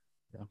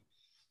 Yeah.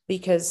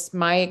 Because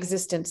my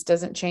existence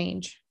doesn't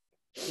change.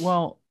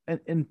 Well,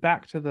 and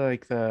back to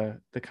the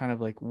kind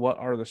of like, what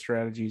are the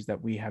strategies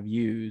that we have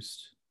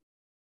used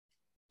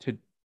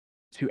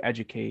to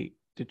educate,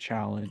 to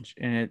challenge,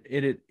 and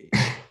it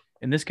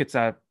and this gets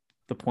at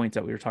the points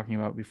that we were talking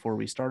about before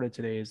we started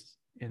today, is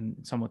and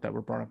somewhat that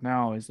were brought up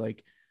now, is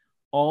like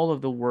all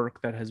of the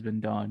work that has been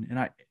done, and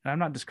I'm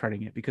not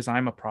discrediting it because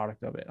I'm a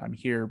product of it. I'm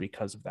here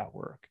because of that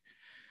work.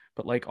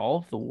 But like all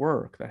of the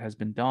work that has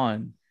been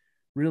done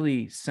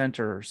really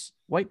centers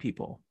white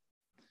people.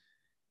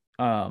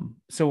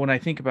 So when I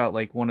think about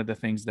like one of the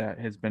things that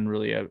has been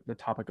really the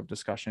topic of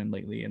discussion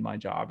lately in my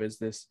job is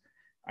this,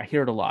 I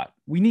hear it a lot.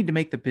 We need to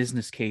make the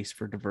business case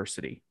for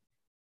diversity.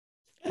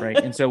 Right.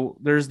 And so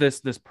there's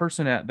this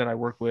person that I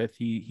work with.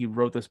 He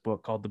wrote this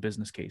book called The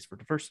Business Case for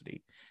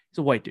Diversity. He's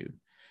a white dude.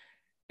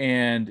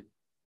 And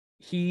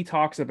he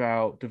talks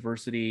about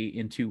diversity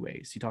in 2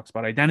 ways. He talks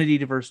about identity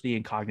diversity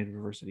and cognitive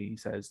diversity. He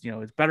says,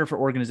 it's better for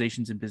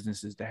organizations and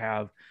businesses to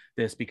have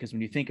this because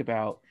when you think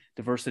about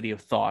diversity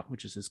of thought,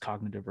 which is his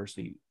cognitive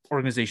diversity,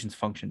 organizations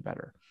function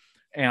better.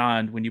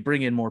 And when you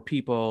bring in more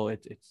people,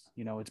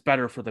 it's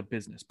better for the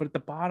business. But the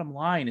bottom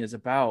line is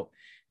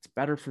it's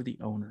better for the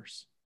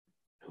owners.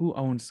 Who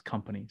owns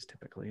companies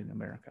typically in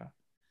America?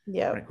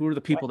 Yeah. Right? Who are the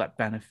people that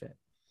benefit?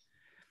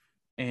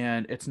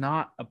 And it's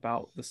not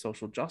about the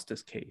social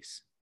justice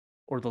case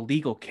or the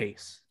legal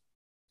case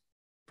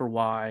for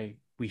why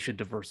we should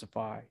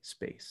diversify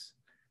space.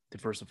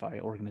 diversify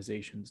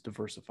organizations,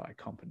 diversify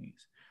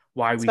companies,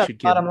 why It's we about should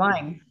the give bottom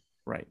line.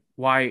 right,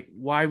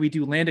 why we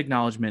do land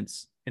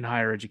acknowledgements in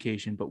higher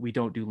education, but we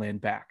don't do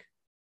land back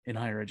in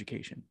higher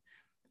education,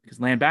 because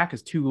land back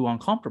is too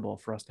uncomfortable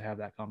for us to have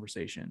that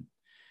conversation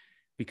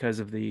because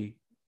of the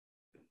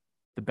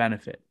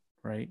benefit,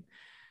 right?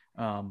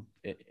 And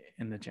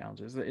the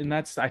challenges. And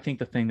that's, I think,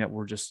 the thing that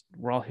we're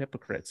all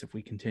hypocrites if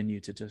we continue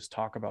to just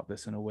talk about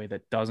this in a way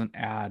that doesn't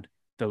add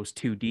those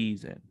two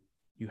D's in.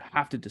 You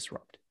have to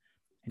disrupt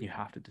and you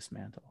have to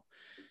dismantle.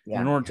 Yeah.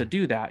 And in order to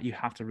do that, you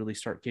have to really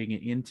start getting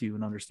into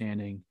and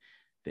understanding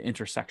the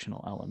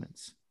intersectional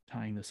elements,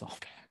 tying this all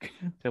back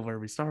to where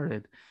we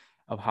started,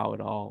 of how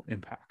it all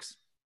impacts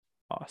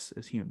us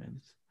as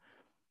humans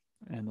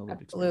and the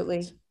lived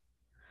experience.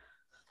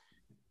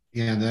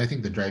 Yeah, and I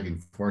think the driving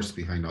force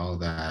behind all of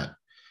that,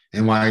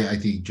 and why I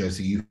think,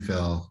 Josie, you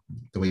feel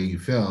the way you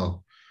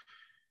feel,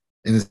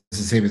 and it's the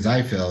same as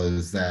I feel,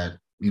 is that,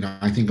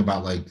 I think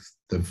about like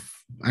and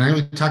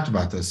I talked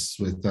about this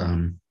with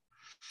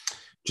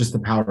just the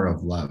power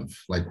of love.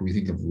 Like, we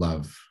think of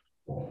love.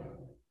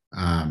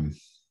 Can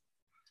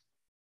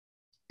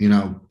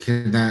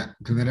that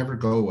ever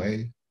go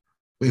away?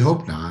 We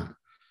hope not,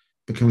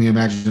 but can we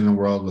imagine a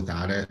world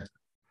without it?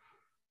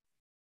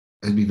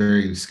 It'd be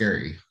very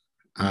scary.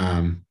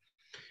 And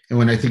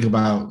when I think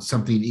about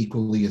something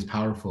equally as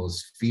powerful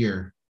as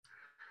fear,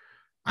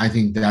 I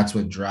think that's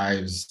what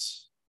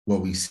drives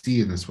what we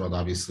see in this world,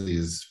 obviously,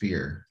 is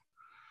fear.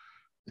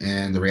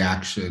 And the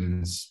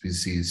reactions we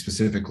see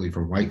specifically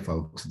from white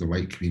folks, the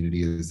white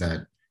community, is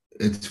that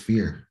it's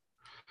fear.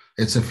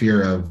 It's a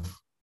fear of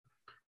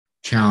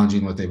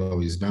challenging what they've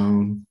always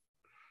known,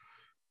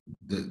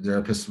 their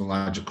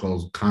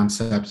epistemological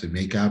concepts and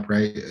makeup,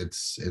 right?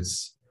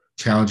 It's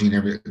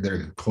challenging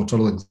their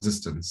total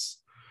existence.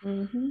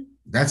 Mm-hmm.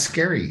 That's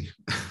scary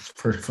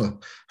for them.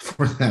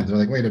 They're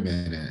like, wait a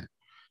minute,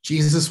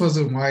 Jesus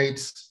wasn't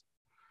white.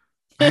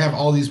 I have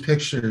all these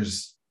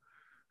pictures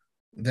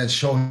that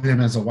show him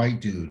as a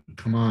white dude.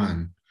 Come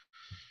on.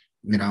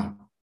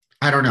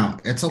 I don't know.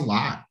 It's a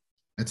lot.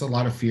 It's a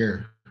lot of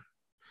fear.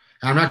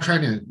 I'm not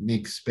trying to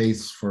make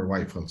space for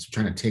white folks. I'm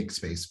trying to take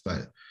space,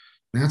 but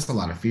that's a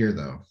lot of fear,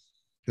 though,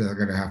 that they're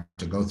going to have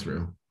to go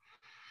through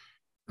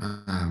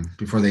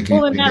before they can.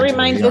 Well, and that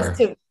reminds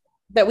us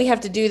that we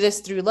have to do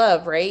this through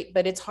love, right?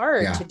 But it's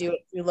hard to do it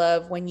through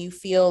love when you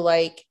feel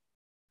like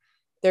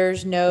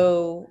there's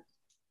not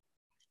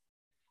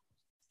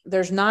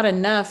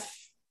enough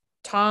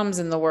Toms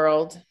in the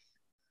world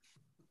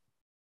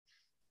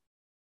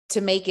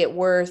to make it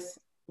worth,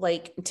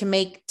 like,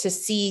 to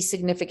see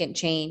significant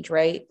change,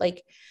 right?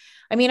 Like,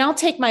 I mean, I'll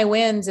take my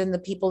wins and the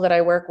people that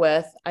I work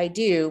with, I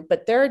do,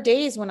 but there are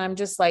days when I'm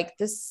just like,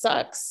 this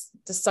sucks.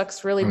 This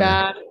sucks really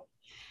bad.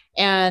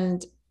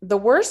 And the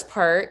worst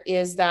part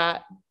is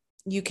that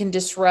you can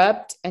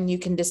disrupt and you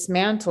can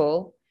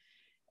dismantle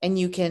and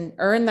you can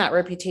earn that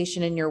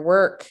reputation in your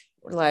work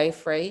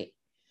life, right?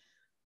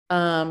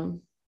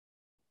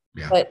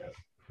 But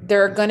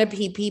there are going to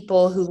be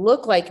people who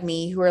look like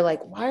me who are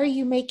like, why are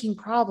you making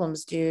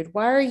problems, dude?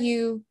 Why are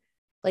you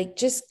like,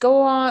 just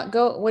go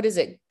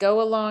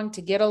along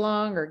to get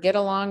along, or get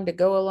along to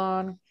go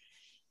along?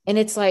 And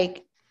it's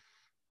like,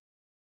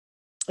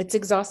 it's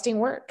exhausting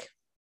work,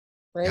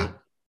 right?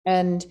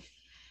 Yeah.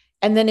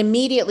 And then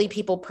immediately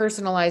people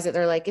personalize it.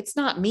 They're like, it's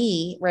not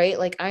me, right?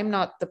 Like, I'm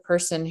not the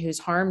person who's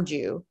harmed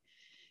you.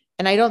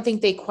 And I don't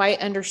think they quite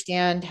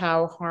understand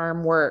how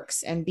harm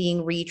works and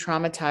being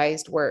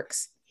re-traumatized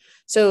works.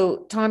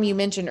 So Tom, you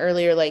mentioned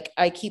earlier, like,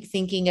 I keep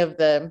thinking of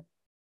the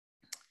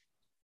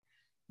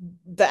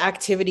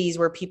activities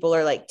where people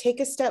are like, take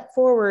a step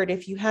forward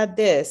if you had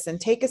this, and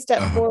take a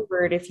step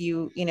forward if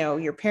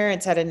your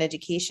parents had an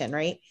education,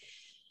 right?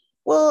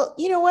 Well,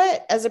 you know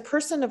what? As a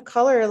person of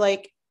color,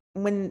 like,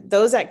 when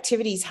those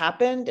activities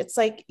happened, it's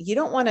like, you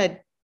don't want to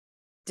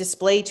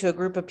display to a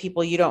group of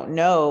people you don't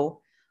know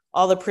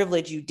all the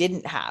privilege you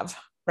didn't have,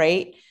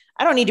 right?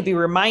 I don't need to be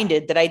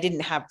reminded that I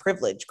didn't have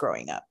privilege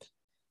growing up,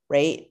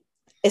 right?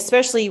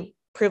 Especially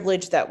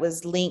privilege that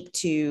was linked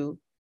to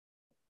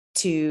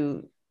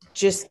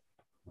just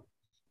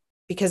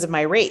because of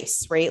my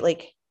race, right?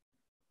 Like,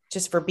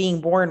 just for being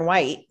born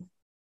white.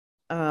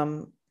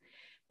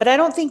 But I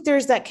don't think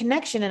there's that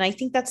connection. And I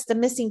think that's the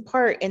missing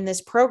part in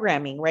this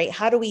programming, right?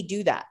 How do we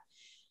do that?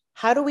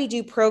 How do we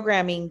do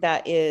programming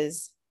that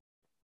is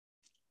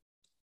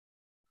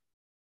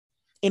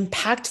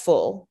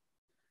impactful,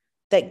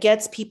 that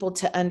gets people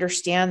to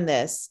understand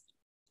this,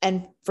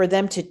 and for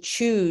them to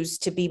choose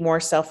to be more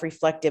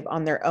self-reflective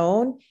on their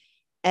own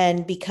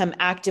and become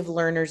active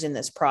learners in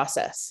this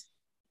process,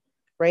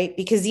 right?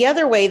 Because the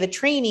other way, the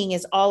training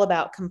is all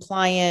about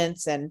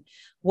compliance and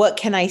what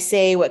can I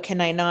say, what can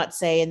I not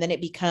say? And then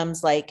it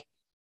becomes like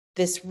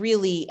this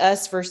really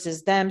us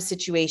versus them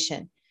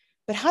situation.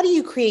 But how do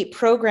you create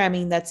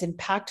programming that's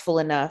impactful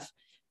enough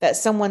that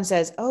someone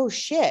says, oh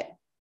shit,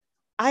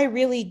 I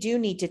really do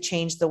need to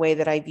change the way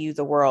that I view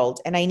the world,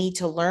 and I need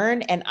to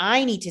learn, and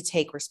I need to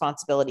take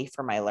responsibility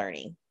for my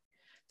learning?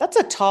 That's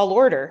a tall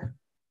order,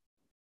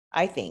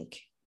 I think.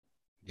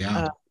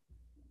 Yeah.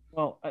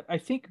 Well, I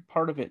think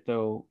part of it,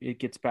 though, it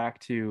gets back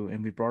to,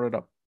 and we brought it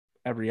up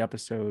every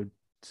episode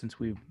since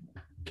we've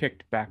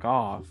kicked back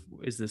off,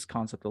 is this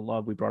concept of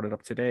love. We brought it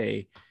up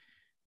today.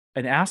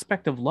 An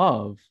aspect of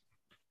love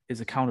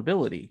is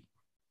accountability,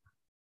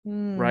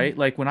 right?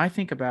 Like when I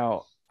think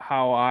about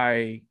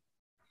how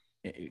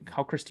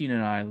Christina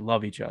and I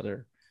love each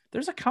other,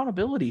 there's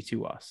accountability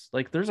to us.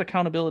 Like there's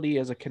accountability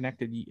as a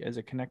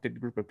connected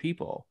group of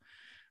people.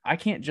 I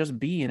can't just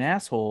be an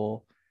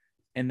asshole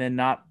and then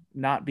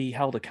not be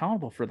held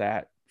accountable for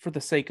that for the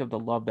sake of the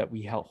love that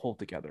we hold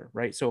together,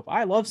 right? So if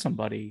I love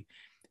somebody,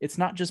 it's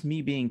not just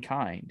me being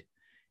kind.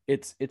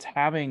 It's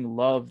having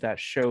love that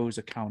shows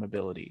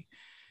accountability.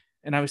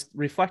 And I was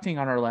reflecting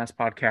on our last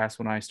podcast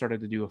when I started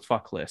to do a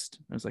fuck list.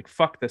 I was like,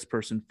 fuck this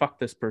person, fuck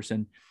this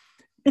person.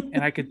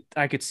 And I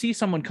could see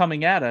someone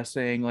coming at us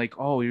saying like,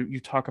 oh,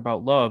 you talk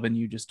about love and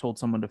you just told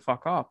someone to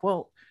fuck off.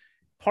 Well,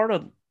 part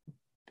of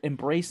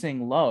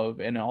embracing love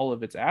and all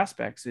of its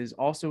aspects is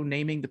also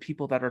naming the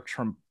people that are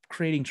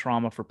creating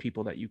trauma for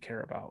people that you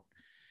care about.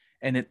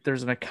 And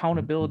there's an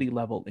accountability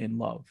level in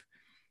love.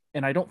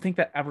 And I don't think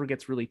that ever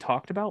gets really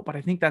talked about, but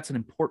I think that's an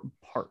important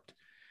part.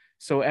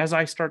 So as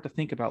I start to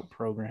think about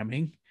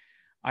programming,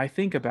 I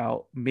think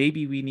about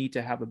maybe we need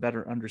to have a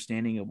better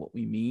understanding of what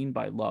we mean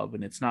by love.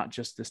 And it's not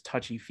just this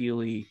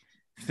touchy-feely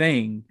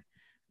thing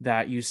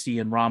that you see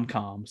in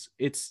rom-coms.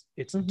 It's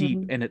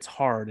deep and it's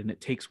hard and it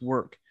takes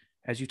work.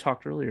 As you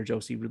talked earlier,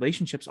 Josie,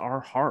 relationships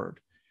are hard.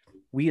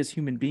 We as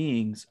human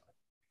beings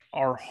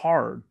are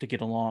hard to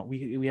get along.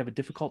 We have a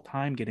difficult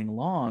time getting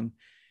along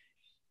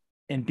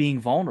and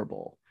being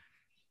vulnerable.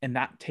 And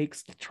that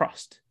takes the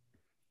trust.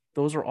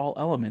 Those are all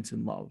elements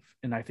in love.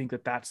 And I think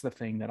that that's the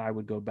thing that I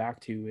would go back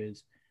to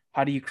is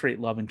how do you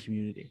create love and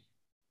community?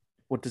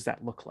 What does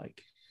that look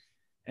like?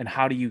 And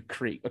how do you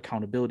create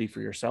accountability for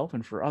yourself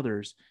and for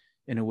others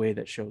in a way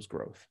that shows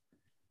growth?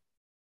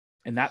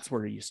 And that's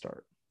where you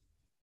start.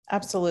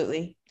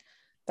 Absolutely.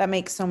 That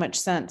makes so much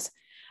sense.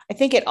 I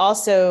think it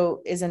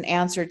also is an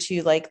answer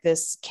to like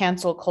this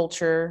cancel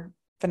culture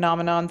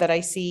phenomenon that I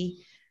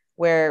see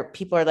where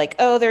people are like,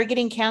 oh, they're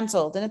getting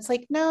canceled. And it's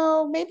like,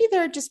 no, maybe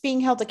they're just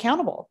being held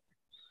accountable,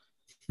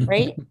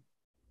 right?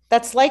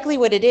 That's likely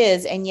what it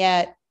is. And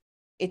yet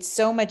it's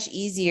so much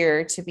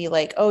easier to be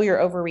like, oh, you're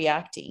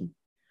overreacting.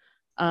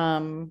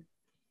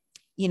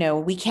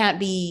 We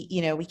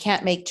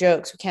can't make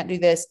jokes. We can't do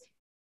this,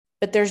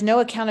 but there's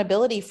no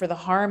accountability for the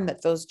harm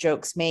that those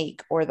jokes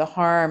make or the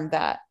harm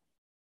that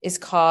is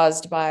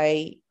caused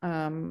by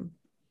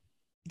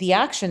the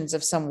actions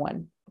of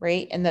someone,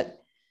 right? And that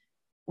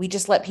we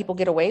just let people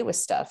get away with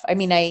stuff. I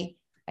mean, I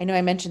know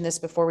I mentioned this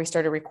before we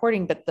started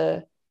recording, but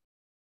the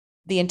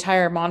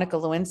entire Monica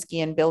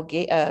Lewinsky and Bill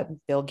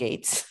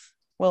Gates,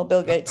 well,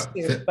 Bill Gates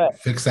too, but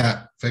fix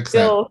that.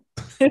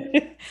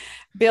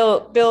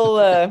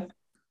 Bill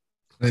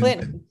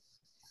Clinton.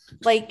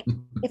 Like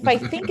if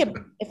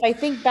I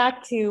think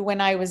back to when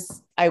I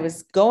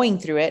was going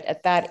through it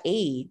at that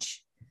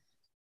age,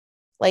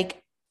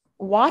 like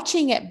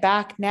watching it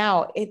back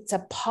now, it's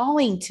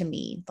appalling to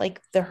me,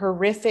 like the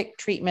horrific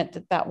treatment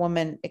that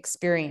woman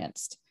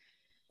experienced.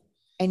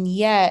 And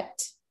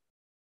yet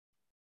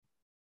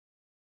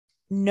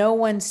no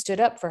one stood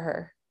up for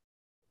her.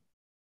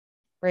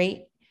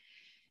 Right.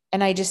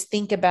 And I just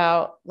think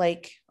about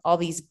like all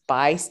these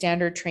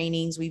bystander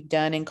trainings we've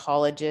done in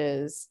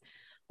colleges.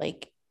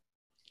 Like,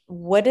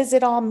 what does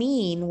it all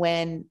mean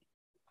when,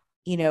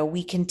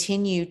 we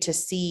continue to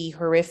see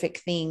horrific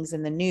things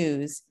in the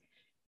news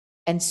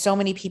and so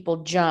many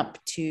people jump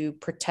to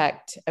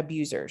protect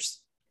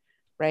abusers,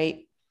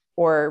 right?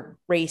 Or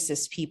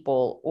racist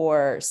people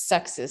or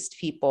sexist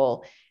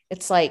people.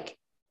 It's like,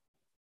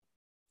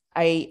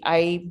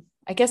 I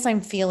guess I'm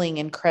feeling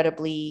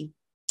incredibly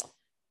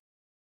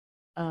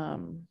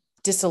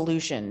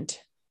disillusioned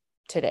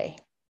today.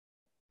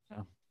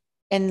 Oh.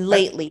 And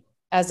lately,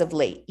 as of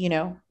late,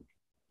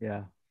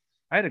 Yeah.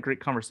 I had a great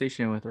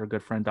conversation with our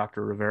good friend,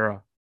 Dr.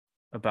 Rivera,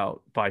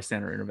 about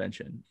bystander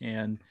intervention.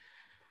 And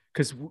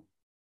because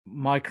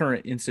my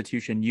current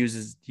institution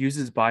uses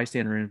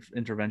bystander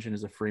intervention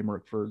as a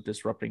framework for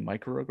disrupting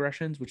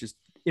microaggressions, which is,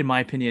 in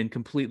my opinion,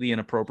 completely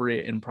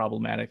inappropriate and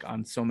problematic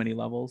on so many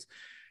levels.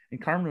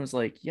 And Carmen was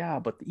like, yeah,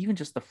 but even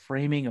just the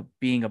framing of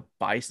being a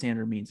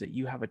bystander means that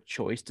you have a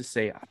choice to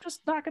say, I'm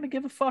just not going to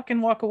give a fuck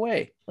and walk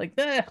away. Like,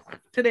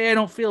 today I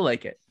don't feel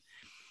like it.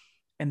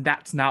 And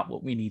that's not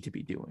what we need to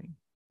be doing.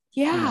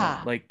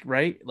 Yeah.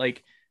 Right?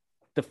 Like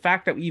the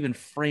fact that we even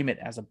frame it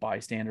as a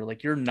bystander,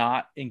 like you're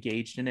not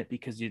engaged in it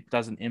because it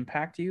doesn't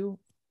impact you.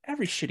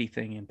 Every shitty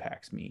thing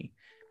impacts me.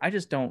 I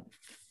just don't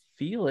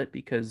feel it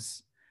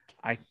because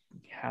I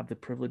have the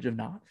privilege of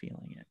not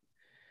feeling it.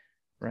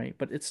 Right.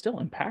 But it's still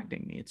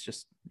impacting me. It's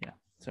just, yeah.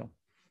 So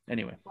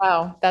anyway.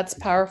 Wow. That's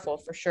powerful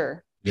for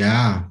sure.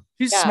 Yeah.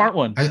 She's a smart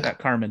one, that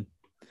Carmen.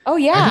 Oh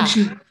yeah.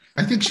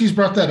 I think she's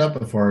brought that up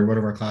before in one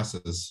of our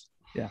classes.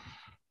 Yeah.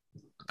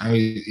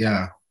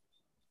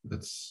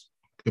 That's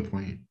a good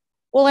point.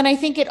 Well, and I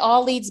think it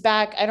all leads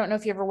back. I don't know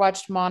if you ever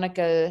watched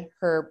Monica,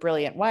 her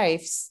brilliant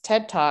wife's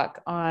TED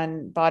Talk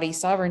on body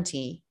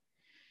sovereignty,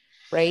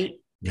 right?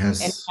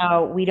 Yes. And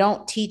how we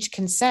don't teach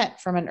consent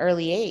from an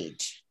early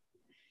age.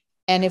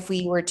 And if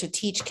we were to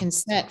teach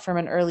consent from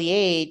an early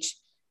age,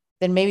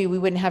 then maybe we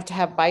wouldn't have to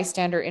have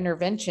bystander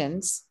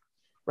interventions,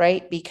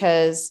 right?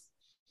 Because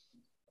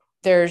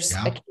there's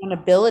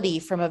accountability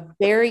from a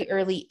very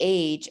early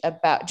age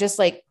about, just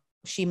like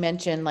she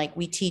mentioned, like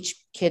we teach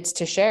kids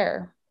to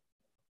share,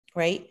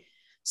 right?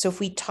 So if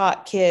we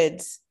taught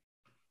kids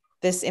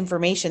this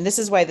information, this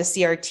is why the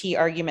CRT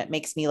argument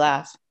makes me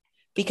laugh,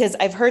 because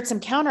I've heard some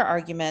counter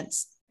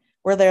arguments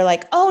where they're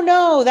like, oh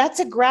no, that's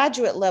a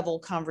graduate level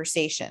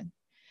conversation.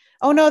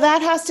 Oh no,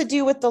 that has to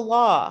do with the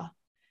law.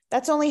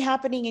 That's only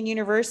happening in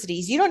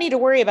universities. You don't need to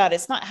worry about it.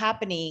 It's not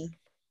happening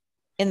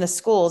in the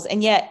schools.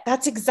 And yet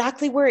that's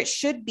exactly where it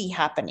should be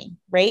happening,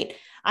 right?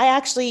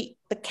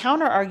 The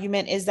counter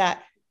argument is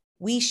that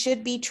we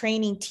should be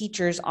training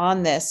teachers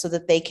on this so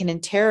that they can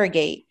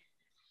interrogate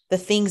the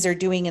things they're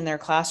doing in their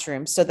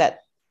classroom, so that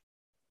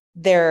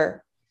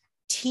their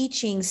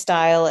teaching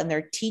style and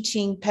their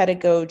teaching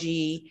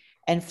pedagogy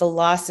and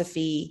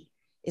philosophy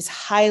is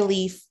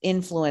highly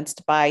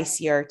influenced by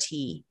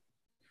CRT,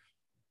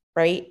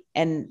 right?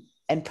 And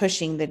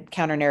pushing the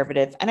counter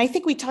narrative. And I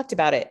think we talked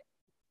about it.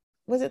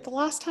 Was it the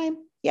last time?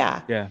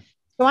 Yeah. Yeah.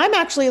 So I'm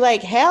actually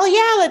like, hell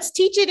yeah, let's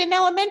teach it in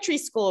elementary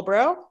school,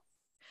 bro.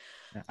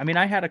 I mean,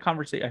 I had a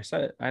conversation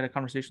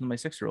with my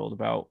 6-year-old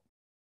about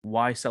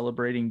why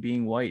celebrating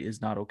being white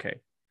is not okay.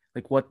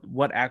 Like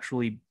what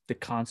actually the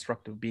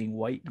construct of being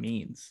white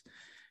means.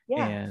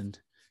 Yeah. And,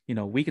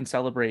 we can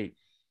celebrate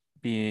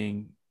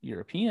being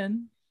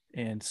European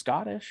and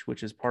Scottish,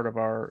 which is part of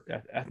our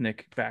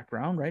ethnic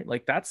background, right?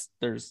 Like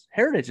there's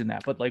heritage in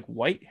that, but like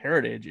white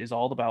heritage is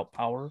all about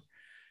power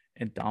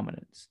and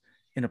dominance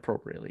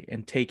inappropriately,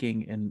 and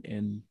taking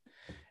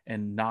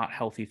and not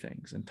healthy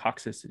things, and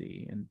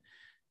toxicity.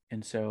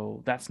 And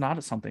so that's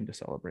not something to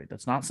celebrate.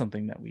 That's not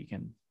something that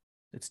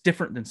it's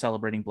different than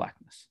celebrating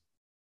blackness.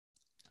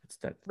 It's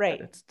a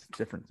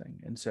different thing.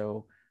 And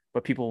so,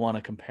 but people want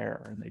to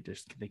compare, and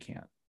they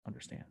can't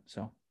understand.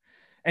 So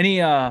any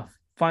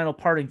final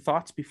parting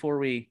thoughts before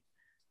we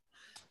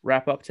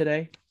wrap up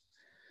today?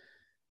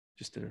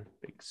 Just did a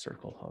big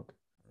circle hug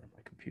on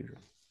my computer.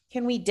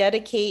 Can we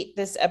dedicate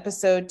this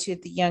episode to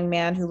the young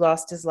man who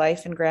lost his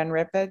life in Grand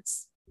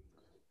Rapids?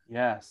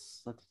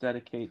 Yes, let's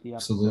dedicate the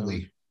episode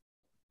Absolutely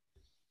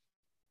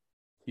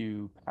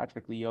to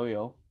Patrick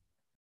Lyoya.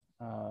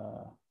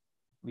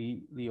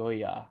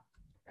 Lyoya.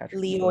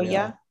 Patrick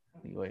Lyoya,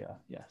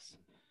 yes.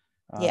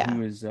 Yeah. He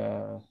was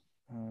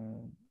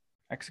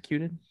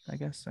executed, I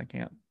guess. I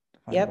can't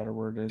find a better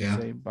word to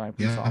say, by a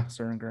police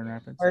officer in Grand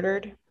Rapids.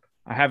 Murdered.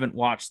 I haven't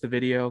watched the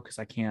video because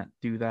I can't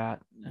do that.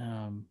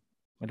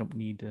 I don't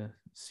need to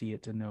see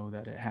it to know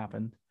that it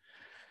happened.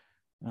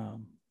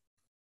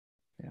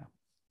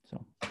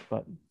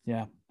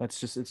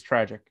 It's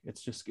tragic.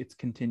 It's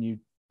continued.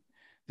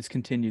 This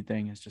continued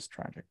thing is just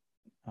tragic.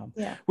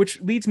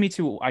 Which leads me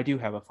to, I do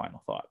have a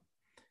final thought,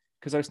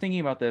 because I was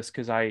thinking about this,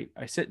 because I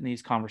sit in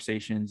these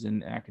conversations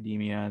in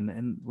academia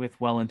and with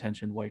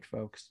well-intentioned white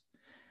folks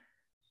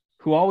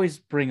who always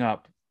bring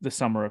up the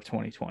summer of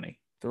 2020.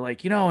 They're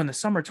like, in the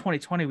summer of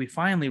 2020, we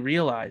finally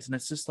realized, and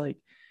it's just like,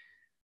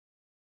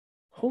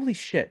 holy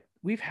shit,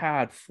 we've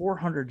had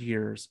 400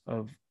 years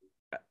of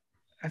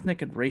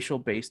ethnic and racial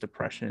based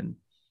oppression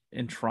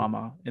and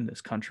trauma in this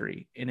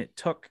country. And it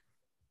took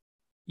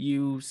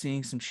you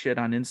seeing some shit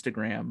on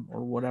Instagram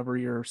or whatever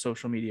your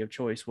social media of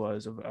choice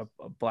was, of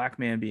a black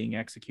man being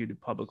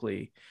executed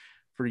publicly,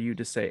 for you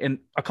to say, and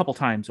a couple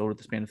times over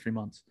the span of 3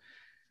 months,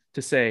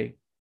 to say,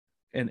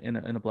 in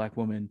a black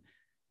woman,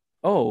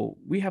 oh,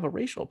 we have a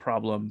racial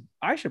problem,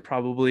 I should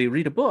probably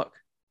read a book,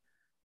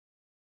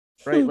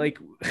 right?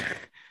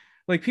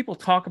 Like people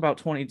talk about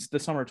the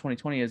summer of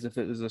 2020 as if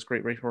it was this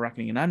great racial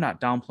reckoning, and I'm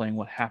not downplaying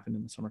what happened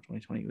in the summer of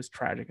 2020. It was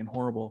tragic and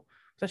horrible.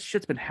 That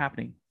shit's been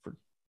happening for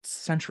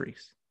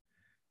centuries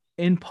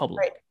in public,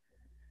 right?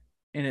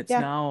 And it's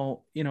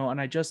now,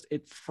 and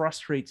it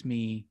frustrates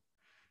me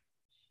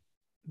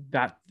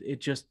that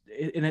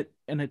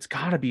it's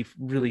got to be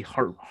really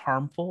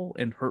harmful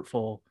and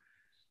hurtful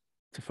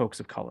to folks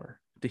of color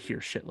to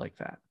hear shit like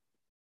that,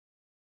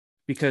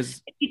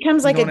 because it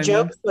becomes like a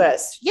joke to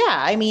us. Yeah,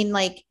 I mean,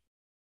 like,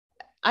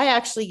 I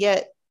actually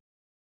get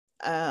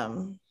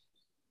I'm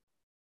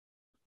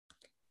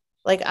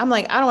like, I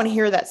don't want to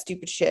hear that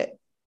stupid shit.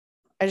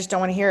 I just don't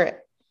want to hear it.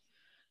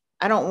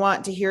 I don't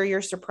want to hear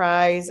your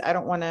surprise. I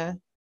don't want to,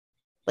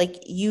 like,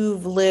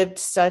 you've lived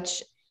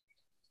such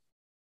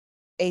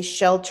a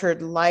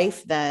sheltered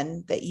life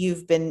then that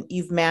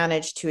you've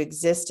managed to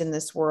exist in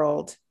this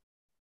world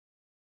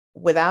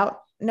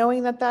without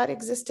knowing that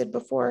existed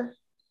before.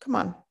 Come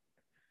on.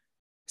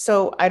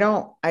 So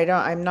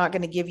I'm not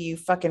going to give you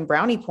fucking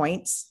brownie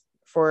points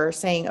for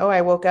saying, oh,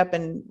 I woke up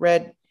and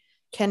read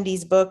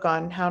Kendi's book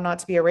on how not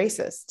to be a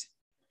racist.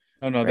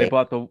 Oh no, right? They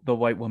bought the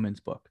white woman's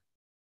book.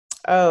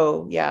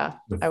 Oh yeah.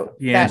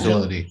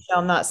 That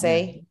shall not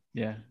say.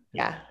 Yeah.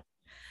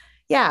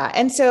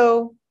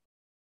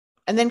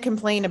 And then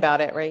complain about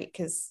it, right?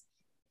 Because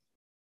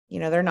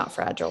they're not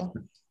fragile.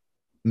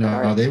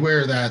 No, they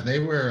wear that. They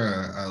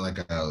wear like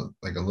a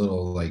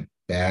little like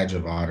badge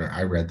of honor.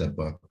 I read the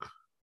book.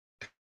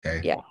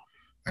 Okay. Yeah.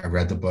 I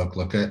read the book.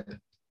 Look at,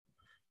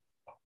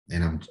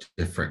 and I'm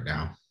different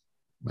now.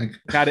 Like,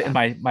 got it in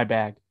my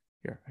bag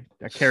here.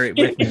 I carry it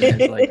with me.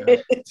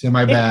 It's in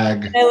my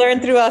bag. I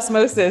learned through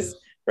osmosis,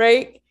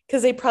 right?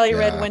 Because they probably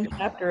read one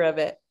chapter of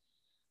it.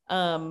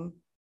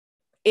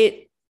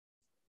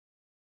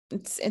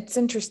 It's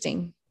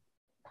interesting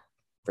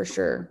for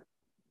sure.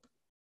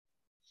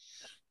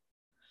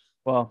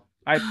 Well,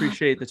 I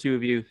appreciate the two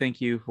of you.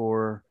 Thank you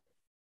for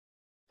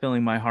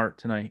filling my heart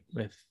tonight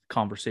with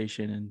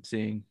conversation and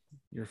seeing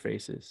your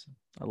faces.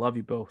 I love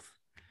you both.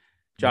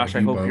 Josh,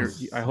 I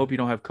hope you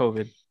don't have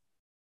COVID.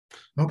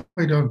 Hope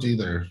I don't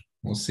either.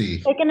 We'll see.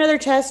 Take another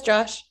test,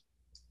 Josh.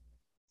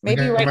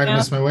 Maybe I might have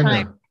missed my window.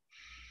 Time.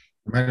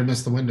 I might have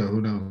missed the window.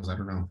 Who knows? I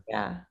don't know.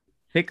 Yeah.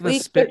 Take the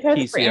spit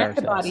PCR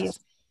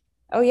test.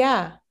 Oh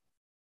yeah.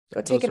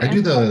 Go take an. I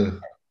do the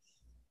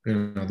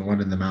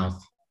one in the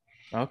mouth.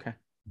 Okay.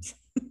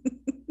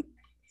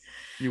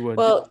 You would.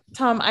 Well,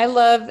 Tom, I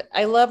love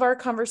our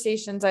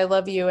conversations. I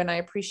love you, and I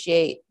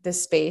appreciate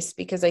this space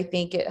because I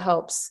think it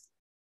helps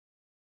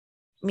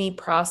me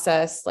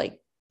process like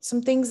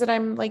some things that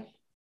I'm like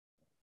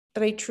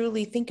that I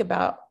truly think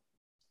about.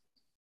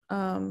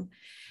 And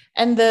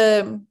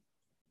the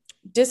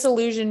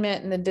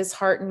disillusionment and the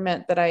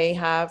disheartenment that I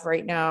have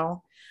right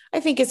now, I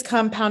think is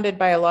compounded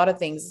by a lot of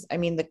things. I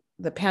mean,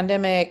 the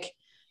pandemic,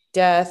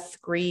 death,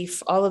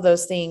 grief, all of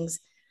those things.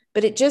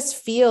 But it just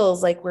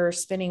feels like we're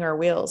spinning our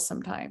wheels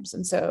sometimes.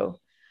 And so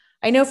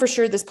I know for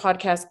sure this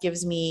podcast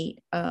gives me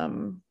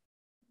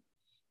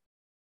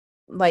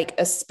like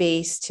a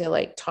space to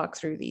like talk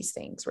through these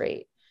things,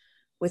 right?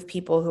 With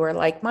people who are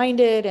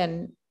like-minded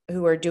and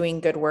who are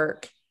doing good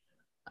work.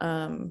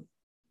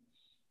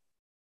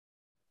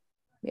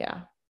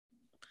 Yeah.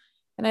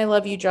 And I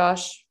love you,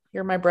 Josh.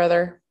 You're my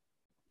brother.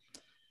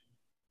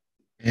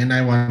 And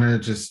I want to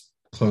just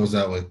close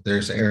out with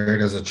there's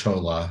Aaron as a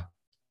Chola.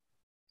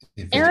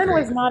 Aaron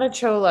was not a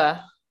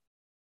Chola.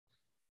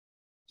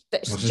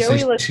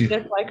 Joey looks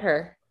just like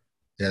her.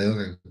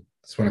 Yeah,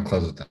 just want to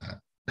close with that.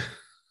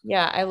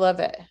 Yeah, I love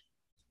it.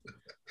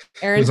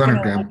 Aaron's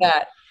gonna love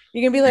that.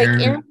 You're gonna be like,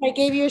 Aaron, I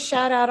gave you a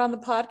shout out on the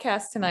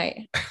podcast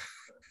tonight.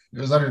 It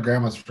was on her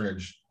grandma's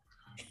fridge.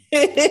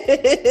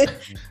 I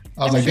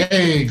was like,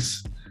 hey,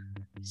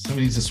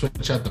 somebody needs to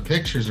switch out the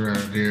pictures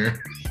around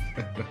here.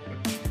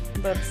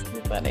 That's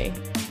funny.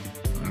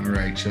 All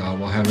right, y'all.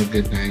 Well, have a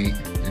good night.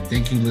 And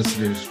thank you,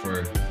 listeners,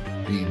 for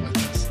being with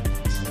us.